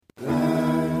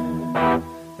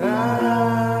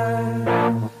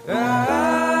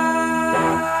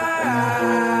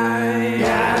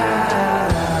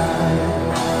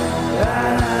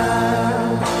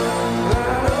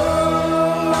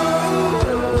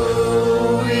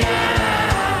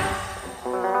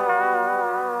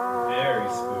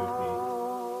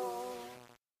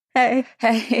Hey.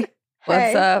 Hey.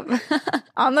 What's up?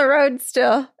 On the road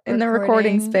still in the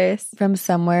recording space. From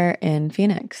somewhere in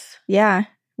Phoenix. Yeah.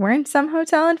 We're in some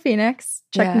hotel in Phoenix.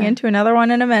 Checking Yeah. into another one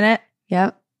in a minute.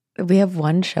 Yep. We have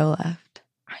one show left.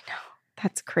 I know.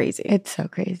 That's crazy. It's so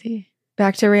crazy.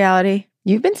 Back to reality.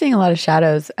 You've been seeing a lot of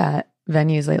shadows at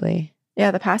venues lately. Yeah,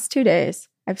 the past 2 days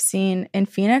I've seen in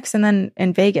Phoenix and then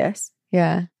in Vegas.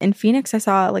 Yeah. In Phoenix, I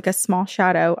saw like a small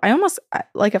shadow. I almost,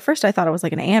 like at first I thought it was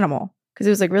like an animal because it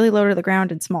was like really low to the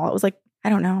ground and small. It was like, I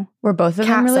don't know. Were both of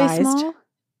them really Cat-sized. small?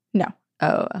 No.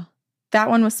 Oh. That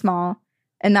one was small.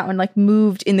 And that one like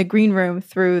moved in the green room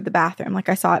through the bathroom. Like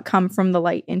I saw it come from the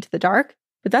light into the dark.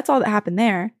 But that's all that happened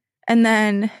there. And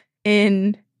then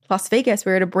in Las Vegas,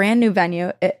 we were at a brand new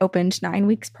venue. It opened 9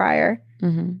 weeks prior.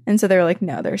 Mm-hmm. And so they were like,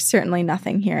 no, there's certainly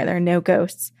nothing here. There are no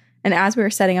ghosts. And as we were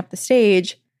setting up the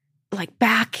stage, like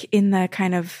back in the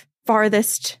kind of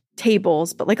farthest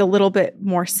tables, but like a little bit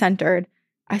more centered,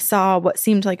 I saw what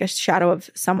seemed like a shadow of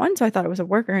someone. So I thought it was a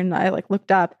worker. And I like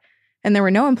looked up and there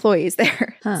were no employees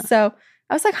there. Huh. So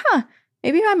I was like,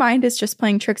 maybe my mind is just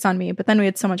playing tricks on me. But then we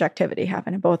had so much activity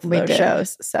happen at both of those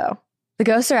shows. So the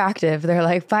ghosts are active. They're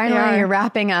like, finally, you're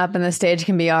wrapping up and the stage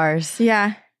can be ours.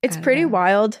 yeah, it's I pretty know.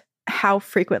 wild how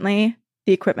frequently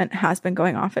the equipment has been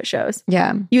going off at shows.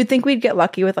 Yeah. You would think we'd get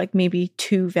lucky with like maybe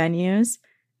 2 venues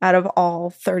out of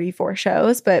all 34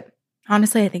 shows. But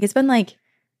honestly, I think it's been like,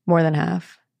 More than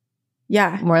half.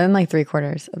 yeah. More than like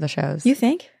 3/4 of the shows. You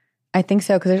think? I think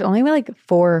so, because there's only like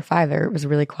 4 or 5 there. It was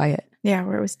really quiet. Yeah,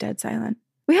 where it was dead silent.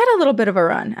 We had a little bit of a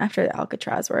run after the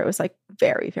Alcatraz where it was like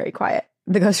very, very quiet.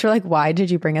 The ghosts were like, why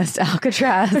did you bring us to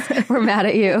Alcatraz? We're mad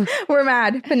at you. We're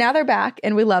mad, but now they're back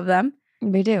and we love them.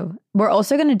 We do. We're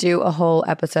also going to do a whole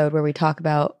episode where we talk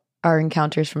about our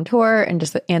encounters from tour and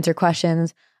just answer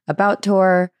questions about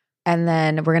tour. And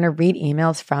then we're going to read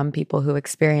emails from people who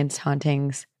experienced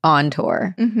hauntings on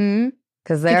tour. Mm-hmm.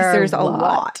 Because There's a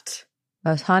lot.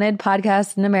 Most haunted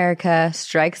podcast in America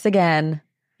strikes again.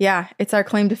 Yeah, it's our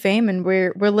claim to fame and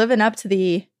we're living up to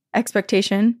the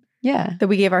expectation Yeah. that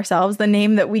we gave ourselves. The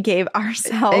name that we gave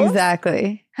ourselves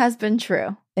Exactly. has been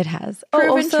true. It has. Proven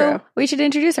also, true. We should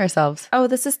introduce ourselves. Oh,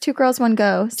 this is 2 Girls, 1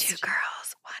 Ghost. 2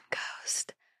 girls, 1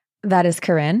 ghost. That is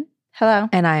Corinne. Hello.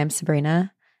 And I am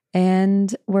Sabrina.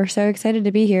 And we're so excited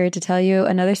to be here to tell you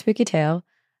another spooky tale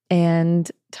and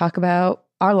talk about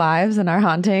our lives and our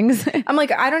hauntings. I'm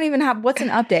like, I don't even have, what's an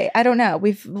update? I don't know.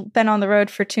 We've been on the road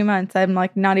for 2 months. I'm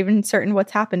like not even certain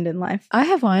what's happened in life. I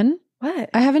have one. What?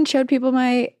 I haven't showed people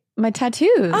my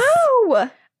tattoos.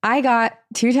 Oh! I got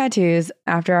 2 tattoos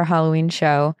after our Halloween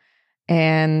show,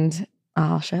 and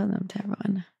I'll show them to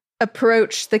everyone.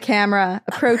 Approach the camera.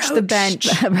 Approach the bench.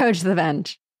 Approach the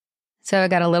bench. So I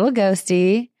got a little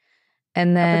ghosty,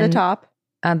 and then Over the top.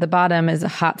 at the bottom is a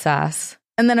hot sauce.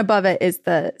 And then above it is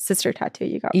the sister tattoo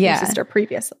you got from your Yeah. sister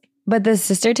previously. But the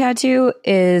sister tattoo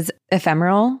is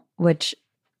ephemeral, which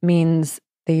means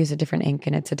they use a different ink,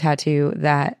 and it's a tattoo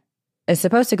that is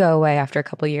supposed to go away after a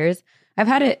couple years. I've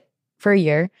had it for a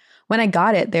year. When I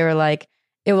got it, they were like,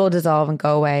 it will dissolve and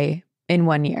go away in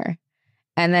 1 year.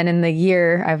 And then in the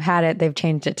year I've had it, they've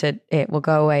changed it to it will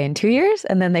go away in 2 years.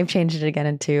 And then they've changed it again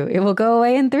into it will go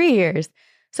away in 3 years.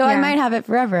 So I Yeah. might have it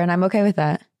forever, and I'm okay with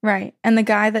that. Right. And the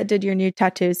guy that did your new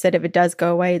tattoo said if it does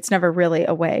go away, it's never really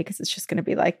away because it's just going to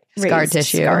be like Scar raised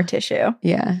tissue. Scar tissue.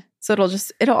 Yeah. So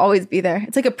it'll always be there.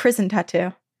 It's like a prison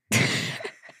tattoo.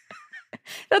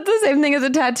 That's the same thing as a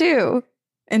tattoo.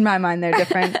 In my mind, they're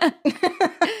different.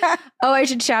 Oh, I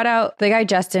should shout out the guy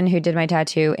Justin who did my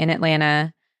tattoo in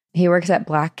Atlanta. He works at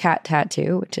Black Cat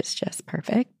Tattoo, which is just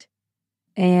perfect.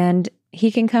 And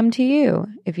he can come to you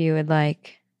if you would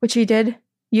like. Which he did.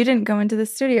 You didn't go into the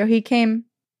studio. He came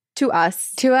to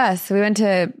us. To us. We went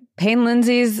to Payne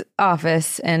Lindsay's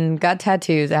office and got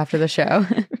tattoos after the show.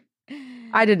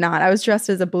 I did not. I was dressed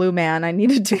as a blue man. I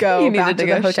needed to go You needed back to to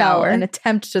go the hotel shower. and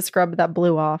attempt to scrub that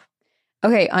blue off.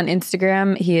 Okay, on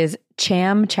Instagram, he is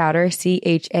Cham Chowder,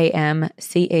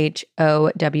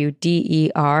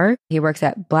 ChamChowder. He works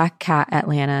at Black Cat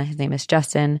Atlanta. His name is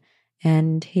Justin,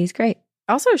 and he's great.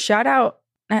 Also, shout out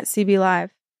at CB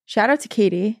Live. Shout out to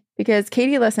Katie because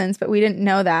Katie listens, but we didn't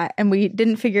know that. And we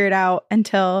didn't figure it out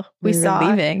until we were saw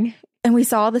leaving. And we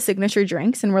saw the signature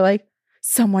drinks and we're like,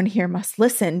 someone here must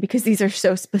listen because these are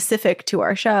so specific to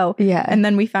our show. Yeah. And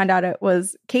then we found out it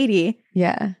was Katie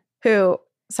Yeah. who,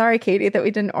 sorry, Katie, that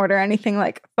we didn't order anything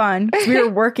like fun. 'Cause we were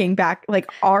working back, like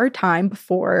our time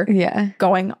before Yeah.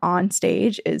 going on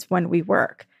stage is when we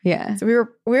work. Yeah. So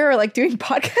we were like doing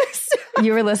podcasts.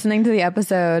 You were listening to the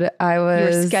episode. I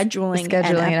was scheduling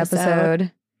an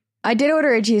episode. I did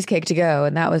order a cheesecake to go,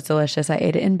 and that was delicious. I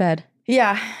ate it in bed.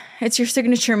 Yeah, it's your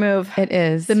signature move. It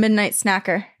is. The midnight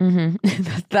snacker.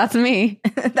 That's me.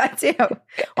 That's you.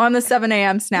 On the 7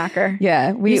 a.m. snacker.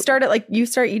 Yeah. You start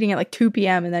eating at like 2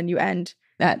 p.m. and then you end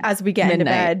as we get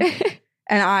midnight. into bed.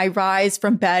 And I rise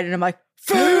from bed and I'm like,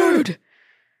 food.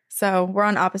 So we're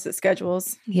on opposite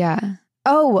schedules. Yeah.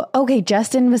 Oh, okay.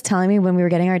 Justin was telling me when we were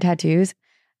getting our tattoos,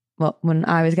 well, when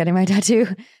I was getting my tattoo,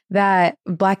 that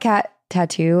Black Cat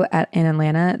Tattoo in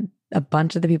Atlanta, a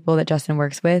bunch of the people that Justin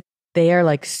works with, they are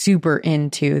like super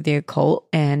into the occult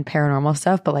and paranormal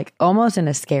stuff, but like almost in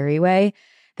a scary way.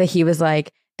 That he was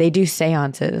like, they do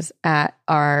seances at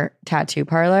our tattoo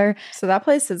parlor. So that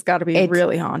place has got to be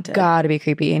really haunted. Got to be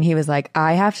creepy. And he was like,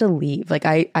 I have to leave. Like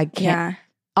I can't. Yeah.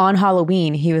 On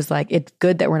Halloween, he was like, it's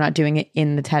good that we're not doing it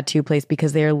in the tattoo place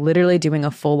because they are literally doing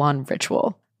a full-on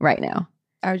ritual right now.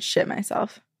 I would shit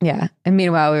myself. Yeah. And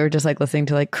meanwhile, we were just like listening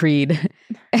to like Creed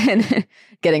and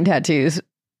getting tattoos.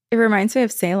 It reminds me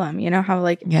of Salem. You know how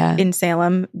like in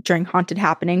Salem during Haunted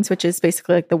Happenings, which is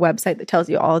basically like the website that tells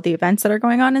you all of the events that are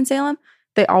going on in Salem,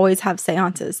 they always have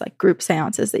seances, like group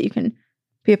seances that you can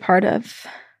be a part of.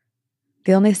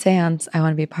 The only seance I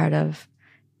want to be a part of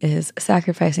is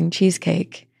sacrificing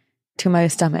cheesecake to my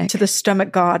stomach. To the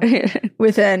stomach god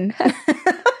within.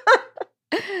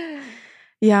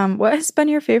 Yeah. What has been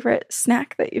your favorite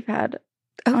snack that you've had?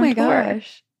 Oh my tour?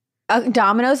 Gosh.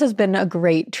 Domino's has been a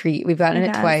great treat. We've gotten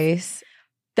it twice.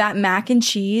 That mac and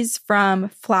cheese from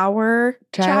Flower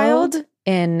Child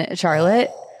in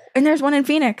Charlotte. And there's one in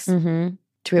Phoenix. Mm-hmm.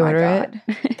 Should we order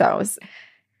it? That was...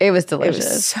 It was delicious. It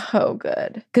was so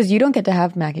good. Because you don't get to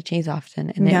have mac and cheese often.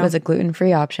 And it was a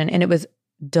gluten-free option. And it was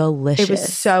delicious. It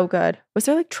was so good. Was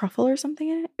there like truffle or something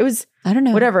in it? It was... I don't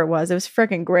know. Whatever it was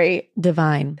freaking great.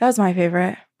 Divine. That was my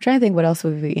favorite. I'm trying to think what else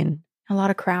we've eaten. A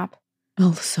lot of crap.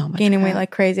 Oh, so much Gaining crap. weight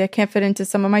like crazy. I can't fit into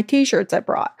some of my t-shirts I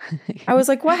brought. I was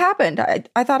like, what happened?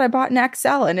 I thought I bought an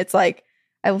XL. And it's like,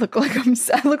 I look like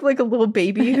a little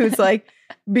baby who's like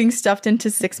being stuffed into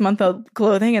 6-month-old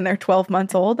clothing and they're 12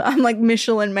 months old. I'm like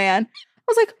Michelin Man. I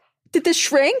was like, did this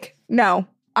shrink? No,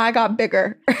 I got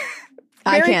bigger.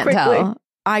 I can't tell.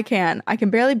 I can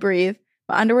barely breathe.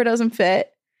 My underwear doesn't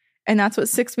fit. And that's what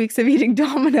 6 weeks of eating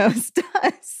Domino's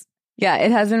does. Yeah,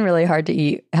 it has been really hard to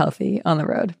eat healthy on the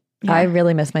road. Yeah. I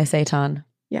really miss my seitan.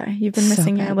 Yeah, you've been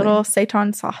missing your little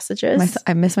seitan sausages.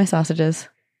 I miss my sausages.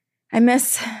 I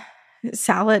miss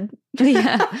salad.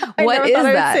 Yeah. What is that?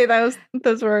 I would say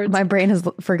those words. My brain has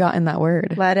forgotten that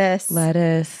word. Lettuce.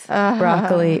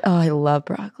 Broccoli. Oh, I love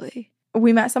broccoli.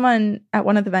 We met someone at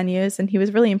one of the venues and he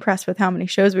was really impressed with how many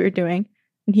shows we were doing.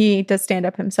 And he does stand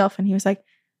up himself. And he was like,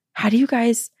 how do you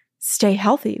guys stay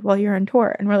healthy while you're on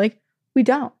tour? And we're like, we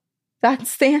don't.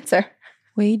 That's the answer.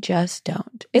 We just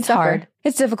don't. It's hard.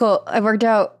 It's difficult. I've worked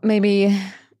out maybe...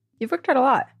 You've worked out a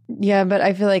lot. Yeah, but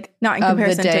I feel like not in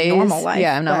comparison to normal life.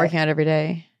 Yeah, I'm not working out every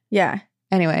day. Yeah.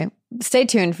 Anyway, stay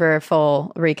tuned for a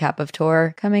full recap of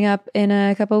tour coming up in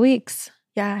a couple weeks.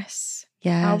 Yes.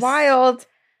 Yes. Wild.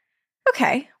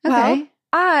 Okay. Well,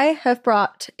 I have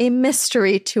brought a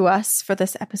mystery to us for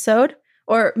this episode,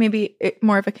 or maybe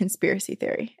more of a conspiracy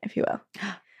theory, if you will.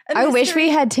 I wish we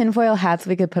had tinfoil hats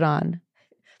we could put on.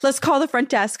 Let's call the front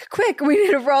desk. Quick, we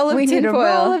need a roll of tinfoil. We need a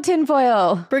roll of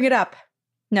tinfoil. Bring it up.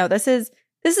 No, this is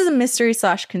a mystery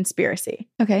 / conspiracy.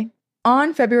 Okay.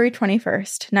 On February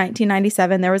 21st,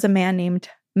 1997, there was a man named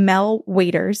Mel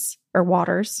Waters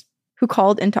who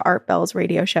called into Art Bell's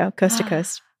radio show, Coast to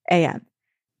Coast AM.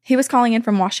 He was calling in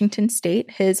from Washington State.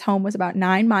 His home was about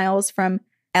 9 miles from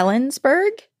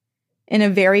Ellensburg in a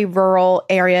very rural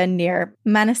area near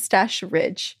Manistash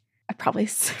Ridge. I probably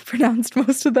pronounced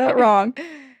most of that wrong.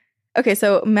 Okay,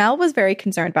 so Mel was very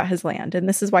concerned about his land, and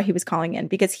this is why he was calling in,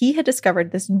 because he had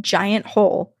discovered this giant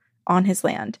hole on his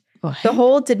land. What? The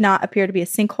hole did not appear to be a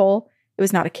sinkhole. It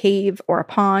was not a cave or a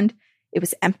pond. It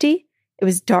was empty. It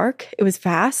was dark. It was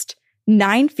vast,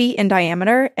 9 feet in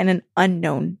diameter and an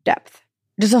unknown depth.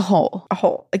 Just a hole.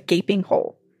 A gaping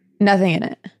hole. Nothing in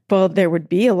it. Well, there would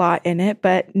be a lot in it,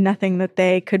 but nothing that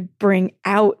they could bring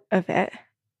out of it.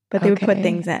 But they would put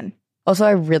things in. Also,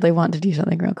 I really want to do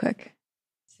something real quick.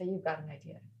 So you've got an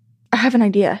idea. I have an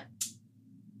idea.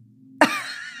 Oh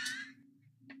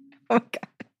my God.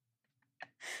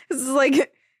 This is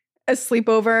like a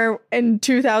sleepover in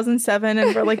 2007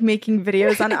 and we're like making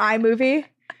videos on iMovie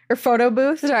or Photo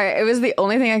Booth. Sorry, it was the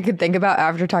only thing I could think about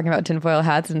after talking about tinfoil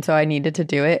hats, and so I needed to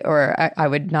do it or I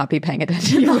would not be paying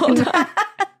attention the whole time.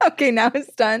 Okay, now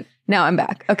it's done. Now I'm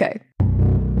back. Okay.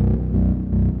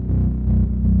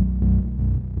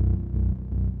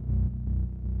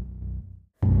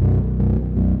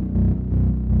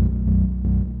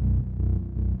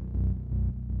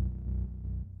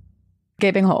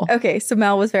 Gaping hole. Okay, so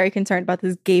Mel was very concerned about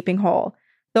this gaping hole.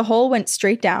 The hole went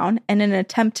straight down, and in an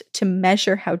attempt to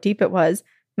measure how deep it was,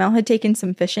 Mel had taken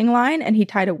some fishing line and he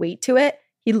tied a weight to it.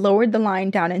 He lowered the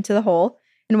line down into the hole,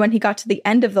 and when he got to the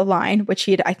end of the line, which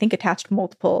he had, I think, attached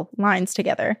multiple lines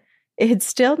together, it had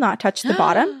still not touched the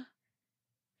bottom.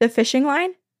 The fishing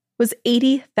line was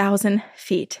 80,000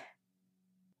 feet.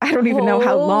 I don't even know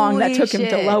how long that took him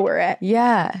to lower it.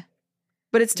 Yeah.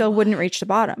 But it still wouldn't reach the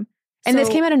bottom. And this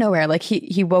came out of nowhere. Like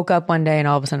he woke up one day and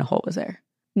all of a sudden a hole was there.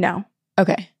 No.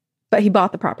 Okay. But he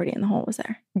bought the property and the hole was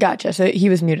there. Gotcha. So he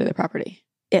was new to the property.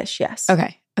 Ish, yes.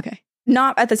 Okay. Okay.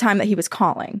 Not at the time that he was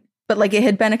calling, but like it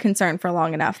had been a concern for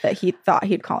long enough that he thought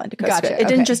he'd call into Costa. Gotcha. It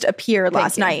didn't just appear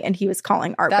last night and he was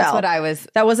calling Art That's Bell. what I was.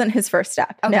 That wasn't his first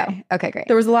step. Okay. No. Okay, great.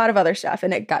 There was a lot of other stuff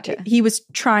and he was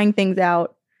trying things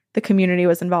out. The community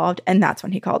was involved, and that's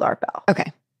when he called Art Bell.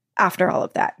 Okay. After all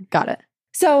of that. Got it.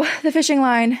 So the fishing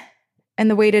line and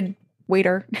the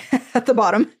waiter at the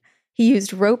bottom, he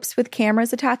used ropes with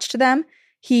cameras attached to them.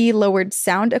 He lowered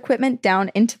sound equipment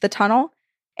down into the tunnel,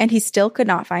 and he still could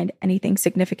not find anything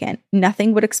significant.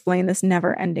 Nothing would explain this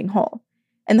never-ending hole.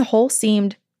 And the hole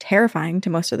seemed terrifying to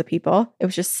most of the people. It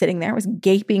was just sitting there. It was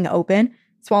gaping open,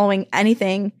 swallowing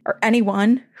anything or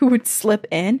anyone who would slip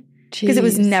in because it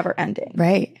was never ending.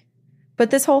 Right. But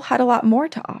this hole had a lot more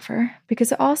to offer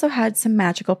because it also had some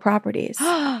magical properties.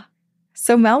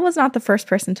 So Mel was not the first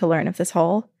person to learn of this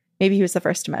hole. Maybe he was the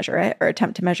first to measure it or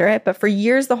attempt to measure it. But for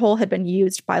years, the hole had been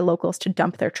used by locals to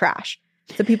dump their trash.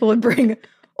 So people would bring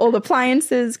old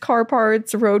appliances, car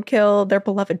parts, roadkill, their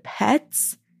beloved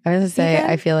pets. I was going to say,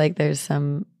 I feel like there's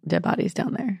some dead bodies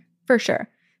down there. For sure.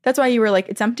 That's why you were like,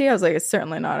 it's empty? I was like, it's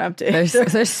certainly not empty.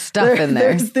 There's stuff in there.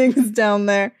 There's things down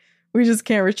there. We just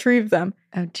can't retrieve them.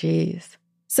 Oh, geez.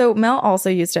 So Mel also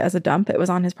used it as a dump. It was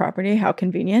on his property. How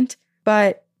convenient.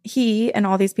 But he and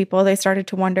all these people, they started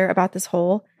to wonder about this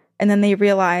hole. And then they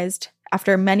realized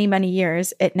after many, many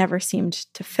years, it never seemed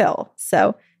to fill.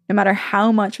 So no matter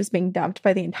how much was being dumped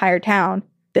by the entire town,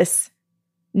 this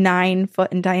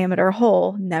 9-foot in diameter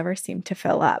hole never seemed to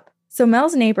fill up. So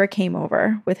Mel's neighbor came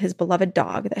over with his beloved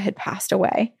dog that had passed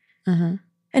away.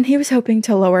 And he was hoping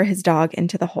to lower his dog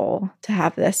into the hole to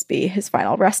have this be his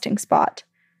final resting spot.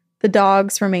 The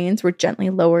dog's remains were gently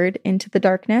lowered into the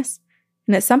darkness,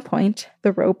 and at some point,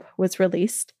 the rope was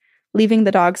released, leaving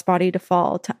the dog's body to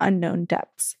fall to unknown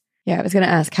depths. Yeah, I was going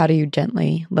to ask, how do you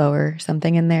gently lower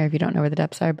something in there if you don't know where the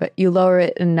depths are? But you lower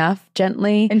it enough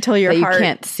gently until your heart, you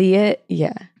can't see it.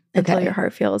 Yeah. Until your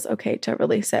heart feels okay to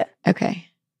release it. Okay.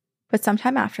 But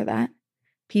sometime after that,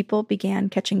 people began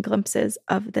catching glimpses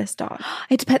of this dog.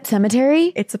 It's Pet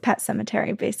Cemetery? It's a pet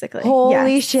cemetery, basically.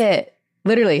 Holy shit.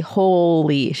 Literally,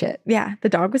 holy shit. Yeah, the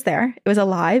dog was there. It was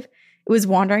alive. It was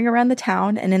wandering around the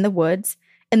town and in the woods.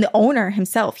 And the owner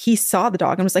himself, he saw the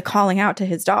dog and was like calling out to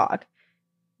his dog.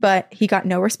 But he got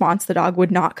no response. The dog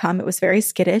would not come. It was very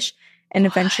skittish. And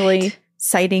eventually,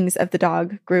 sightings of the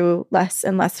dog grew less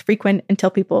and less frequent until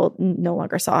people no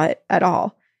longer saw it at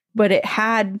all. But it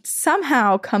had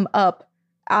somehow come up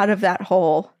out of that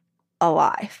hole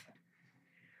alive.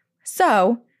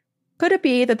 So, could it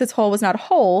be that this hole was not a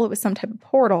hole? It was some type of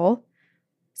portal,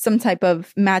 some type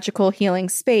of magical healing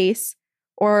space,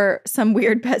 or some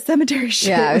weird Pet Cemetery shit?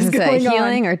 Yeah, I was going to say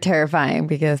healing on. Or terrifying,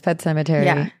 because Pet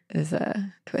Cemetery is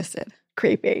twisted.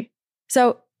 Creepy.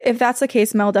 So, if that's the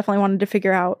case, Mel definitely wanted to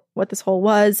figure out what this hole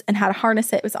was and how to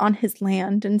harness it. It was on his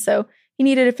land. And so he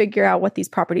needed to figure out what these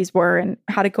properties were and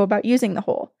how to go about using the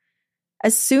hole.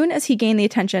 As soon as he gained the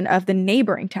attention of the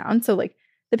neighboring town, so like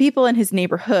the people in his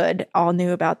neighborhood all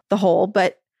knew about the hole,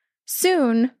 but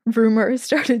soon rumors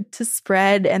started to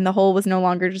spread and the hole was no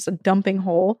longer just a dumping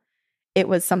hole. It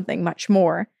was something much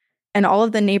more. And all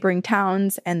of the neighboring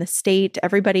towns and the state,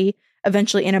 everybody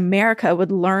eventually in America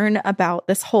would learn about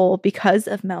this hole because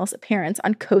of Mel's appearance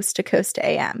on Coast to Coast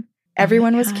AM.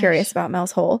 Everyone was curious about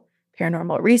Mel's hole.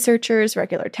 Paranormal researchers,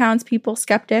 regular townspeople,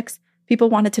 skeptics, people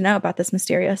wanted to know about this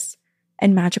mysterious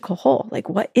and magical hole. Like,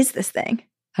 what is this thing?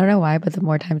 I don't know why, but the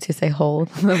more times you say hole,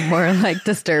 the more like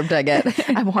disturbed I get.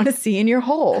 I want to see in your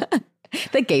hole.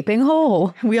 The gaping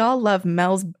hole. We all love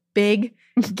Mel's big,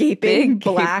 gaping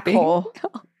black hole.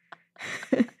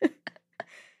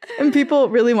 And people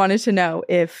really wanted to know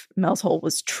if Mel's hole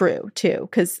was true, too.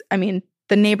 Because, I mean,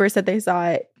 the neighbor said they saw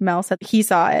it. Mel said he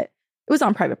saw it. It was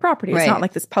on private property. It's not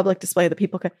like this public display that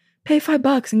people could pay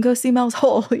 $5 and go see Mel's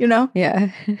hole, you know?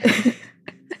 Yeah.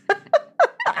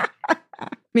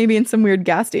 Maybe in some weird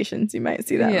gas stations, you might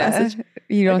see that message.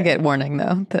 You don't get warning,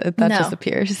 though. That just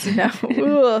appears.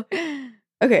 No.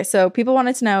 Okay, so people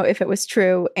wanted to know if it was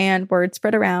true, and word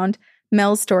spread around.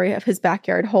 Mel's story of his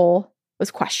backyard hole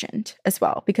was questioned as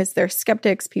well because they're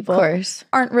skeptics. People Of course.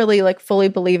 aren't really like fully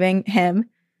believing him.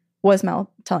 Was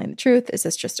Mel telling the truth? Is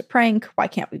this just a prank? Why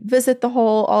can't we visit the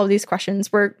hole? All of these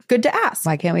questions were good to ask.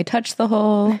 Why can't we touch the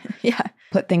hole? Yeah.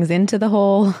 Put things into the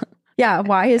hole? Yeah.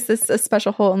 Why is this a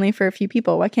special hole only for a few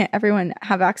people? Why can't everyone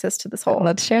have access to this hole?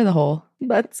 Let's share the hole.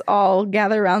 Let's all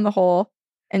gather around the hole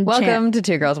and chant. Welcome to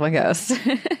Two Girls, One Ghost.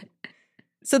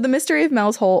 So the mystery of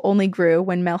Mel's hole only grew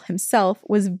when Mel himself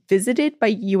was visited by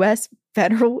U.S.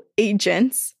 federal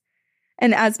agents.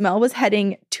 And as Mel was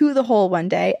heading to the hole one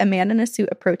day, a man in a suit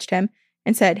approached him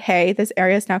and said, "Hey, this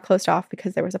area is now closed off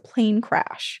because there was a plane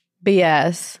crash."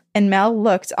 BS. And Mel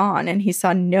looked on and he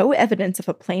saw no evidence of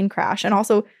a plane crash. And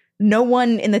also no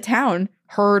one in the town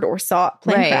heard or saw a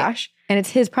plane crash. And it's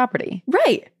his property.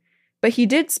 Right. But he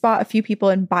did spot a few people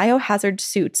in biohazard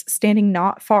suits standing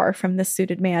not far from this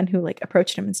suited man who like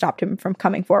approached him and stopped him from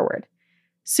coming forward.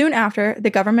 Soon after,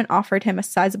 the government offered him a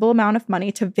sizable amount of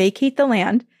money to vacate the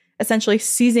land, essentially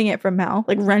seizing it from Mel,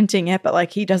 like renting it, but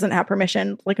like he doesn't have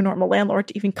permission, like a normal landlord,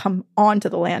 to even come onto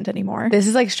the land anymore. This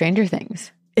is like Stranger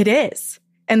Things. It is.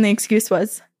 And the excuse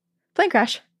was plane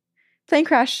crash. Plane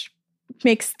crash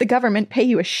makes the government pay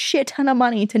you a shit ton of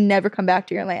money to never come back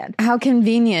to your land. How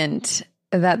convenient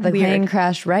that the Weird. plane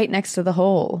crashed right next to the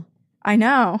hole. I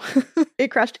know. It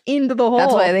crashed into the hole.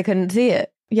 That's why they couldn't see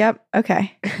it. Yep.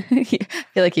 Okay. I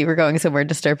feel like you were going somewhere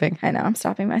disturbing. I know. I'm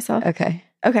stopping myself. Okay.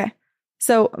 Okay.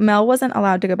 So Mel wasn't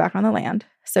allowed to go back on the land.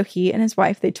 So he and his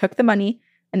wife, they took the money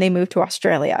and they moved to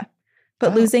Australia.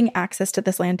 But losing access to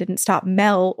this land didn't stop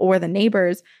Mel or the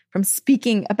neighbors from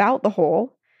speaking about the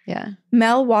hole. Yeah.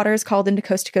 Mel Waters called into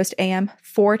Coast to Coast AM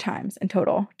 4 times in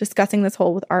total, discussing this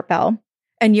hole with Art Bell.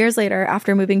 And years later,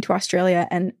 after moving to Australia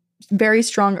and very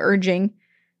strong urging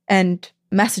and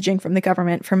messaging from the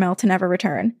government for Mel to never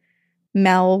return,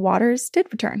 Mel Waters did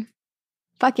return.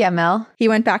 Fuck yeah, Mel. He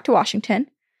went back to Washington,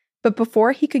 but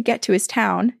before he could get to his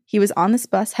town, he was on this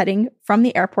bus heading from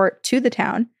the airport to the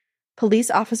town.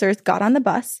 Police officers got on the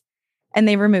bus and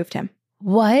they removed him.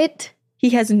 What?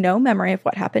 He has no memory of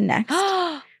what happened next,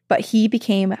 but he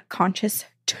became conscious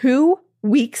 2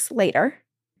 weeks later.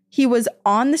 He was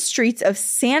on the streets of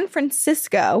San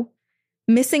Francisco,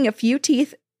 missing a few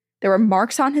teeth. There were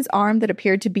marks on his arm that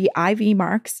appeared to be IV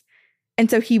marks. And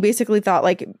so he basically thought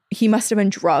like he must have been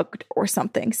drugged or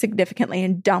something significantly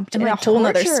and dumped in a whole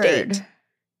nother state.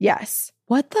 Yes.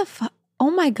 What the fuck? Oh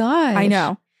my God. I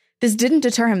know. This didn't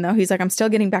deter him though. He's like, I'm still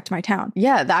getting back to my town.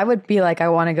 Yeah, I would be like, I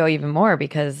want to go even more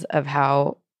because of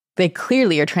how they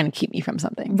clearly are trying to keep me from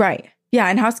something. Right. Yeah.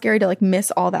 And how scary to like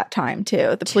miss all that time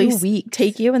too. The 2 police weeks.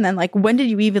 take you and then like, when did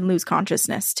you even lose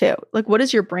consciousness too? Like, what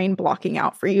is your brain blocking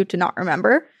out for you to not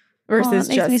remember versus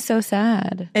that makes me so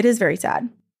sad. It is very sad.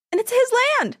 And it's his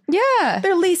land. Yeah.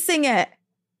 They're leasing it,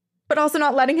 but also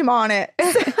not letting him on it.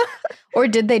 Or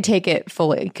did they take it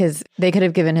fully? Because they could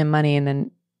have given him money and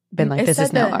then been like, It this is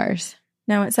said now that- ours.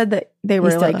 No, it said that they He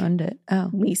were still like owned it. Oh.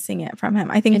 leasing it from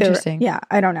him. I think they were, Interesting. yeah,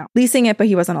 I don't know. Leasing it, but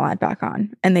he wasn't allowed back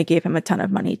on. And they gave him a ton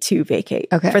of money to vacate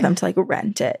for them to like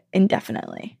rent it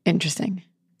indefinitely. Interesting.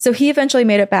 So he eventually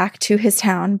made it back to his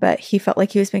town, but he felt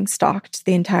like he was being stalked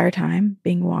the entire time,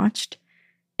 being watched.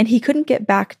 And he couldn't get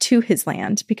back to his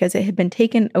land because it had been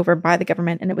taken over by the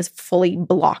government and it was fully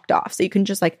blocked off. So you couldn't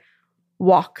just like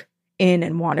walk in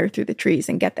and wander through the trees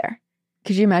and get there.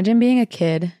 Could you imagine being a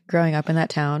kid growing up in that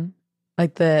town?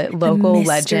 Like the local The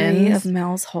mystery legends, of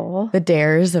Mel's Hole. the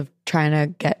dares of trying to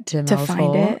get to Mel's find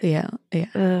Hole. it? Yeah. Yeah.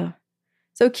 Ugh.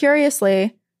 So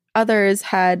curiously, others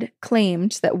had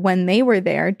claimed that when they were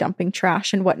there dumping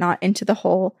trash and whatnot into the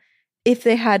hole, if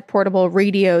they had portable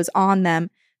radios on them,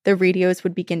 the radios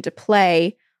would begin to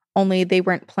play, only they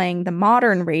weren't playing the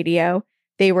modern radio.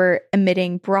 They were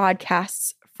emitting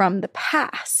broadcasts from the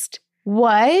past.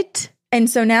 What? And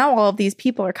so now all of these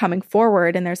people are coming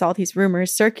forward and there's all these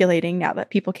rumors circulating now that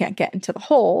people can't get into the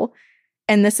hole.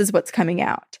 And this is what's coming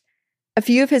out. A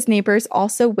few of his neighbors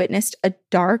also witnessed a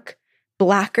dark,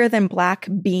 blacker than black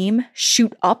beam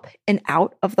shoot up and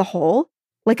out of the hole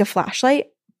like a flashlight,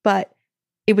 but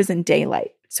it was in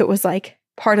daylight. So it was like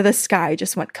part of the sky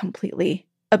just went completely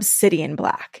obsidian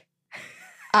black.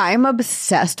 I'm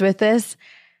obsessed with this.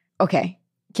 Okay.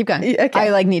 Keep going. Okay. I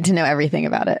like need to know everything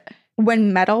about it.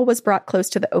 When metal was brought close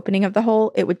to the opening of the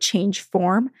hole, it would change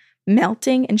form,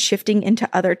 melting and shifting into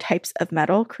other types of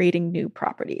metal, creating new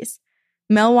properties.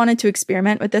 Mel wanted to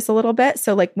experiment with this a little bit.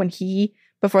 So like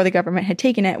before the government had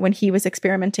taken it, when he was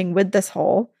experimenting with this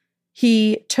hole,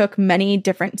 he took many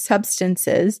different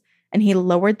substances and he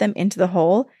lowered them into the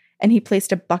hole and he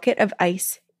placed a bucket of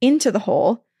ice into the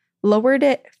hole, lowered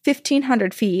it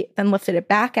 1,500 feet, then lifted it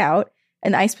back out.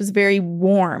 And the ice was very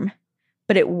warm,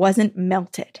 but it wasn't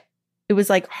melted. It was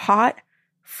like hot,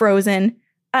 frozen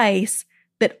ice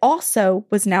that also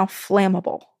was now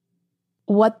flammable.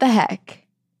 What the heck?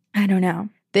 I don't know.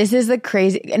 This is the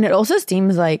crazy. And it also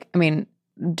seems like, I mean,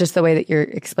 just the way that you're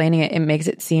explaining it, it makes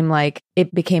it seem like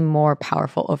it became more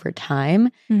powerful over time.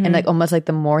 Mm-hmm. And like almost like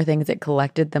the more things it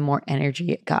collected, the more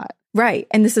energy it got. Right.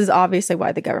 And this is obviously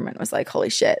why the government was like, holy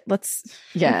shit, let's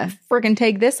friggin'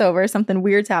 take this over. Something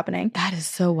weird's happening. That is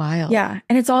so wild. Yeah.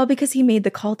 And it's all because he made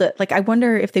the call to, like, I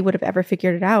wonder if they would have ever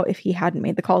figured it out if he hadn't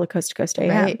made the call to Coast AM.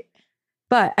 Right.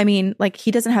 But I mean, like,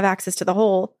 he doesn't have access to the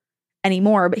hole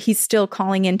anymore, but he's still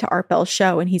calling into Art Bell's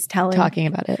show and he's talking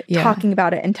about it. Yeah. Talking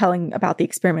about it and telling about the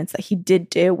experiments that he did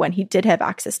do when he did have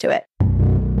access to it.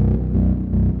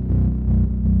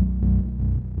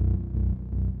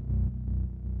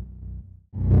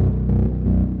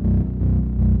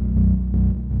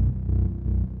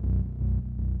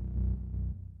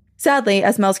 Sadly,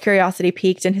 as Mel's curiosity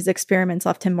peaked and his experiments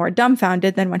left him more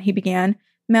dumbfounded than when he began,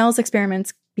 Mel's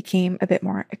experiments became a bit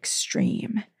more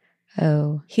extreme.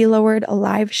 Oh. He lowered a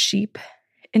live sheep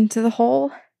into the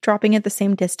hole, dropping it the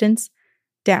same distance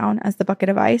down as the bucket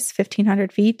of ice,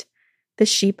 1,500 feet. The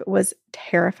sheep was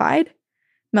terrified.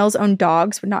 Mel's own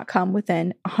dogs would not come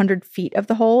within 100 feet of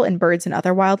the hole, and birds and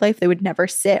other wildlife, they would never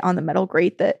sit on the metal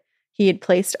grate that he had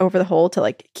placed over the hole to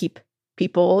like keep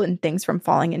people and things from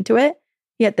falling into it.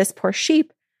 Yet this poor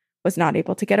sheep was not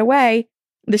able to get away.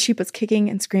 The sheep was kicking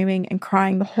and screaming and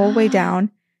crying the whole way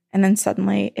down. And then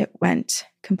suddenly it went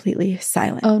completely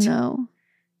silent. Oh, no.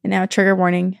 And now, trigger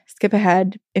warning, skip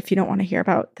ahead if you don't want to hear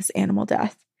about this animal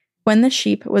death. When the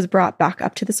sheep was brought back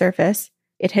up to the surface,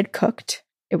 it had cooked.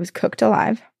 It was cooked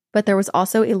alive. But there was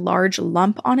also a large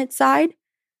lump on its side.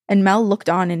 And Mel looked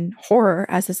on in horror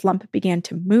as this lump began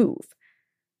to move.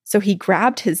 So he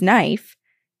grabbed his knife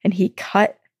and he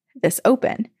cut this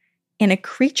open, and a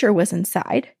creature was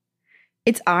inside.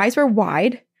 Its eyes were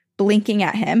wide, blinking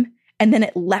at him, and then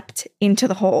it leapt into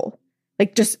the hole,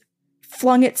 like just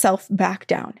flung itself back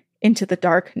down into the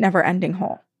dark, never-ending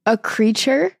hole. A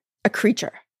creature? A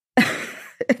creature.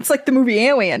 It's like the movie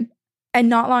Alien. And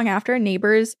not long after,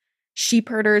 neighbors, sheep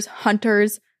herders,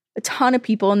 hunters, a ton of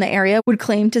people in the area would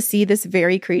claim to see this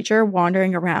very creature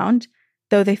wandering around,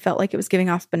 though they felt like it was giving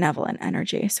off benevolent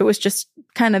energy. So it was just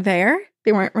kind of there.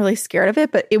 They weren't really scared of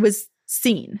it, but it was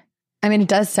seen. I mean, it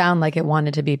does sound like it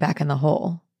wanted to be back in the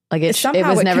hole. Like it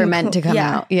was never meant to come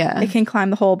out. Yeah. It can climb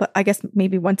the hole, but I guess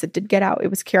maybe once it did get out, it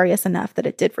was curious enough that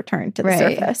it did return to the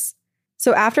surface.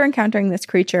 So after encountering this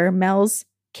creature, Mel's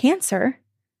cancer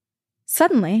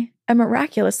suddenly and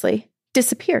miraculously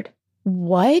disappeared.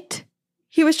 What?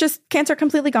 He was just cancer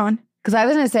completely gone. Because I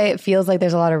was going to say, it feels like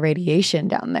there's a lot of radiation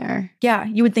down there. Yeah,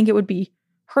 you would think it would be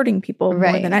hurting people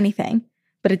more than anything.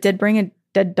 But it did bring a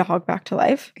dead dog back to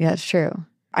life. Yeah, it's true.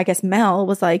 I guess Mel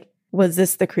was like, was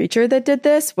this the creature that did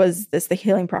this? Was this the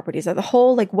healing properties of the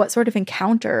whole? Like, what sort of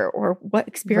encounter or what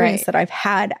experience that I've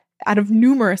had out of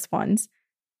numerous ones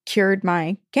cured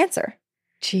my cancer?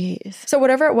 Jeez. So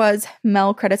whatever it was,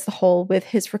 Mel credits the hole with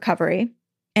his recovery.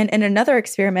 And in another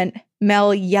experiment,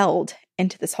 Mel yelled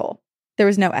into this hole. There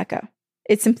was no echo.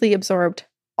 It simply absorbed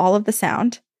all of the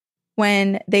sound.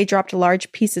 When they dropped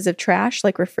large pieces of trash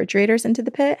like refrigerators into the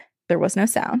pit, there was no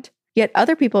sound. Yet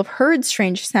other people have heard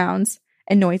strange sounds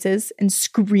and noises and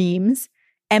screams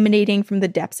emanating from the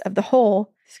depths of the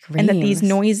hole. And that these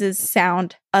noises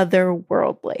sound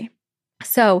otherworldly.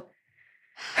 So,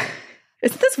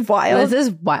 isn't this wild? This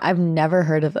is wild. I've never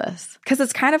heard of this. Because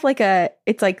it's kind of like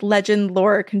it's like legend,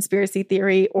 lore, conspiracy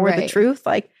theory, or the truth.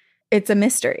 Like, it's a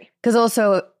mystery. Because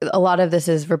also a lot of this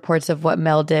is reports of what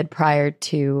Mel did prior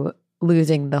to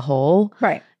losing the hole.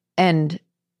 Right. And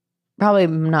probably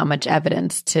not much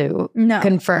evidence to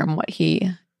confirm what he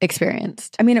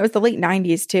experienced. I mean, it was the late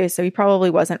 90s too, so he probably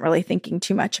wasn't really thinking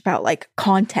too much about like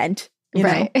content. You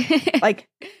know? Like,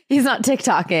 he's not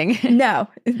TikToking. No,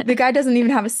 the guy doesn't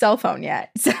even have a cell phone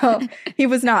yet. So he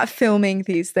was not filming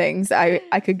these things. I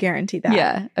could guarantee that.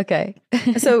 Yeah. Okay.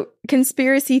 So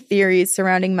conspiracy theories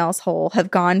surrounding Mel's Hole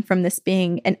have gone from this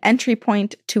being an entry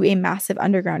point to a massive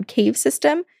underground cave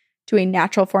system to a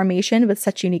natural formation with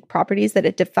such unique properties that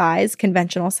it defies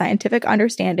conventional scientific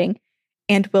understanding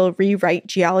and will rewrite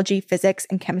geology, physics,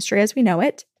 and chemistry as we know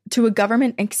it, to a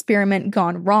government experiment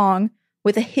gone wrong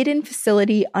with a hidden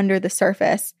facility under the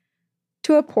surface,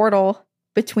 to a portal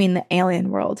between the alien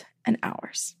world and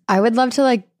ours. I would love to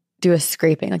like do a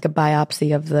scraping, like a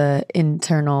biopsy of the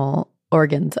internal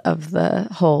organs of the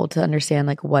hole to understand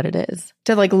like what it is.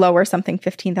 To like lower something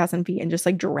 15,000 feet and just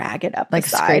like drag it up like the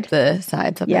side. Scrape the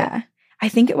sides of it. Yeah. I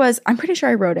think it was, I'm pretty sure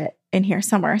I wrote it in here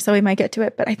somewhere, so we might get to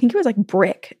it, but I think it was like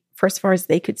brick for as far as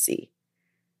they could see.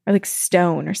 Or like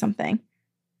stone or something.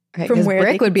 Okay, from 'cause where they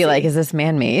brick would could be like, see. is this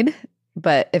man-made?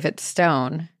 But if it's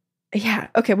stone, Yeah.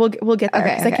 Okay. We'll get there Okay,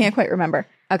 because I okay. can't quite remember.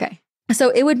 okay. So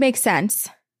it would make sense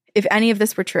if any of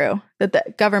this were true that the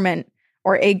government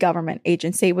or a government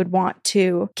agency would want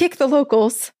to kick the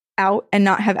locals out and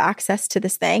not have access to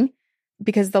this thing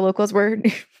because the locals were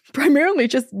primarily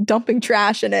just dumping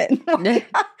trash in it.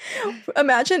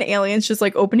 Imagine aliens just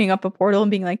like opening up a portal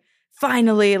and being like,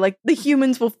 finally, like the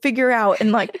humans will figure out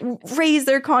and like raise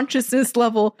their consciousness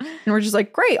level. And we're just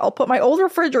like, great, I'll put my old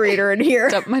refrigerator in here.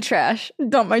 Dump my trash.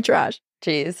 Dump my trash.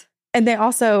 Jeez. And they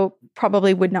also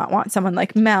probably would not want someone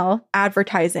like Mel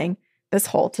advertising this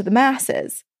hole to the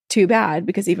masses. Too bad,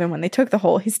 because even when they took the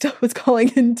hole, he still was calling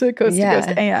into Coast to Coast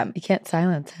AM. You can't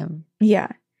silence him. Yeah.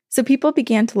 So people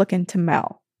began to look into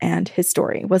Mel and his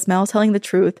story. Was Mel telling the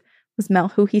truth? Was Mel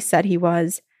who he said he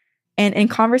was? And in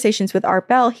conversations with Art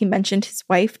Bell, he mentioned his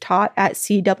wife taught at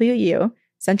CWU,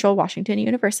 Central Washington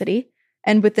University,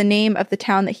 and with the name of the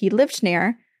town that he lived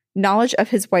near, knowledge of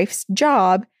his wife's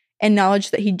job, and knowledge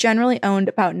that he generally owned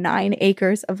about 9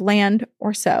 acres of land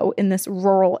or so in this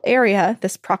rural area,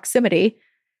 this proximity.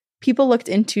 People looked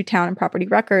into town and property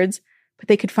records, but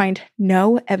they could find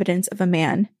no evidence of a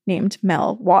man named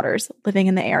Mel Waters living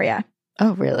in the area.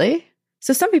 Oh, really?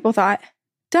 So some people thought,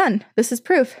 done, this is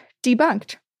proof,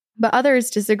 debunked. But others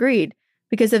disagreed,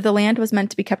 because if the land was meant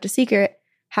to be kept a secret,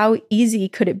 how easy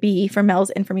could it be for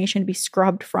Mel's information to be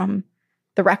scrubbed from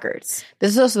the records?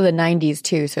 This is also the 90s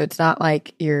too, so it's not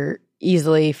like you're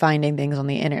easily finding things on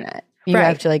the internet. You Right.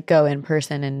 have to like go in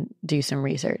person and do some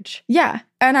research. Yeah.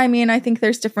 And I mean, I think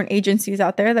there's different agencies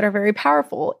out there that are very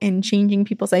powerful in changing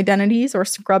people's identities or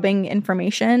scrubbing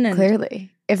information. And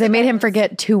Clearly. If they made him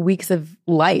forget 2 weeks of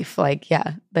life, like,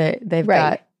 yeah, they've Right.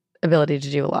 got ability to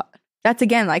do a lot. that's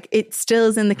again, like it still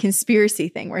is in the conspiracy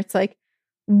thing where it's like,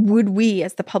 would we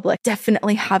as the public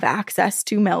definitely have access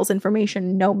to Mel's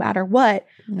information no matter what?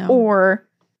 No. Or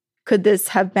could this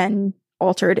have been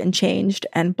altered and changed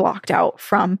and blocked out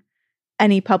from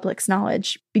any public's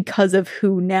knowledge because of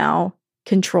who now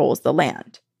controls the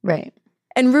land? Right.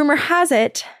 And rumor has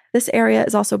it, this area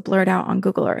is also blurred out on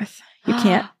Google Earth. You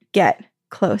can't get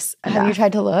close enough. Have you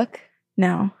tried to look?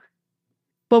 No.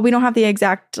 Well, we don't have the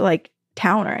exact like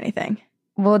town or anything.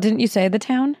 Well, didn't you say the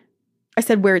town? I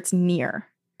said where it's near.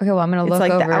 Okay, well, I'm going to It's look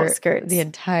like the over outskirts. the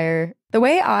entire... The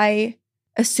way I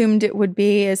assumed it would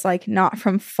be is like not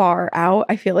from far out.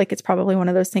 I feel like it's probably one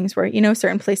of those things where, you know,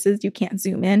 certain places you can't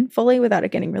zoom in fully without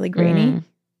it getting really grainy.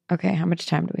 Okay, how much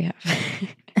time do we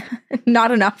have?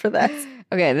 Not enough for this.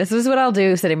 Okay, this is what I'll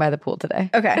do sitting by the pool today.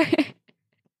 Okay.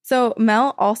 So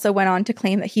Mel also went on to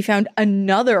claim that he found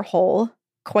another hole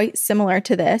quite similar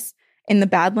to this in the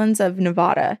Badlands of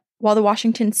Nevada, while the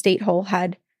Washington State hole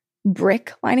had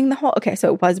brick lining the hole. Okay,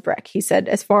 so it was brick. He said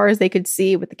as far as they could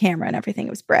see with the camera and everything,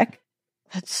 it was brick,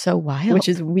 That's so wild. which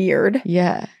is weird.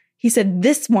 Yeah. He said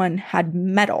this one had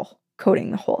metal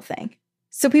coating the whole thing.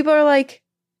 So people are like,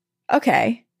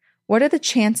 okay, what are the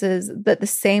chances that the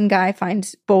same guy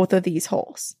finds both of these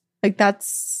holes? Like,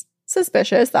 that's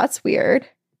suspicious. That's weird.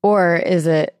 Or is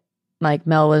it like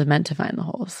Mel was meant to find the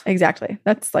holes? Exactly.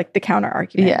 That's like the counter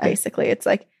argument, Yeah. basically. It's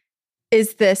like,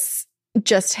 is this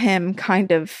just him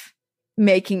kind of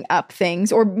making up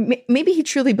things? Or maybe he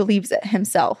truly believes it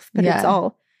himself, but Yeah.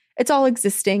 it's all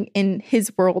existing in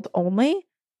his world only.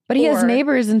 But he has Or-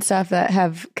 neighbors and stuff that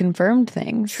have confirmed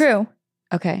things. True.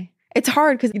 Okay. It's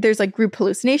hard because there's like group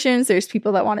hallucinations. There's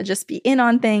people that want to just be in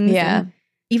on things. Yeah. And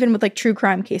even with like true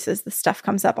crime cases, this stuff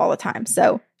comes up all the time.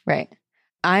 So Right.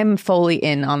 I'm fully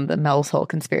in on the Mel's Hole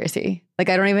conspiracy. Like,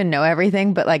 I don't even know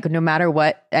everything, but like, no matter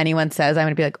what anyone says, I'm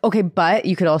going to be like, okay, but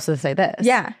you could also say this.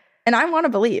 yeah. And I want to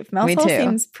believe Mel's Me Hole too.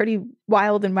 seems pretty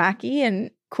wild and wacky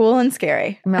and cool and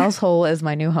scary. Mel's Hole is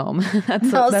my new home.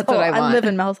 that's Mel's that's Hole. what I want. live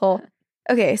in Mel's Hole.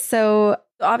 Okay, so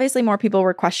obviously more people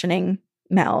were questioning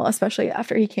Mel, especially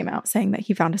after he came out saying that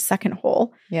he found a second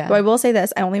hole. Yeah. So I will say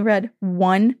this, I only read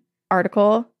one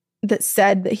article that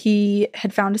said that he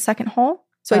had found a second hole.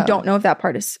 So I Oh. don't know if that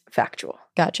part is factual.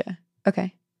 Gotcha.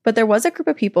 Okay. But there was a group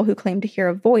of people who claimed to hear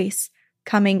a voice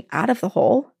coming out of the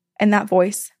hole, and that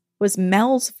voice was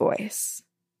Mel's voice.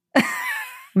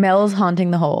 Mel's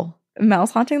haunting the hole.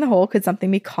 Mel's haunting the hole. Could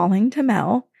something be calling to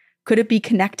Mel? Could it be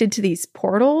connected to these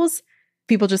portals?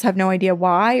 People just have no idea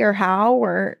why or how.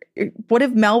 Or what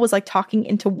if Mel was like talking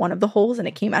into one of the holes and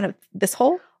it came out of this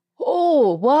hole?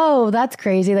 Oh, whoa. That's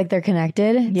crazy. Like, they're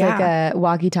connected. It's Yeah. like a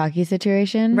walkie-talkie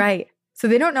situation. Right. So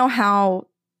they don't know how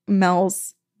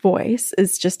Mel's voice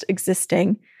is just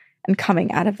existing and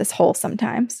coming out of this hole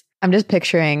sometimes. I'm just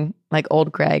picturing like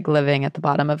old Greg living at the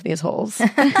bottom of these holes.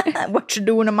 What you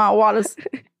doing in my waters?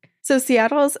 So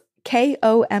Seattle's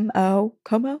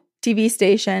KOMO TV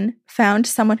station found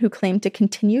someone who claimed to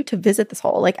continue to visit this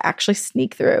hole, like actually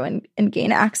sneak through and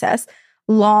gain access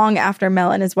long after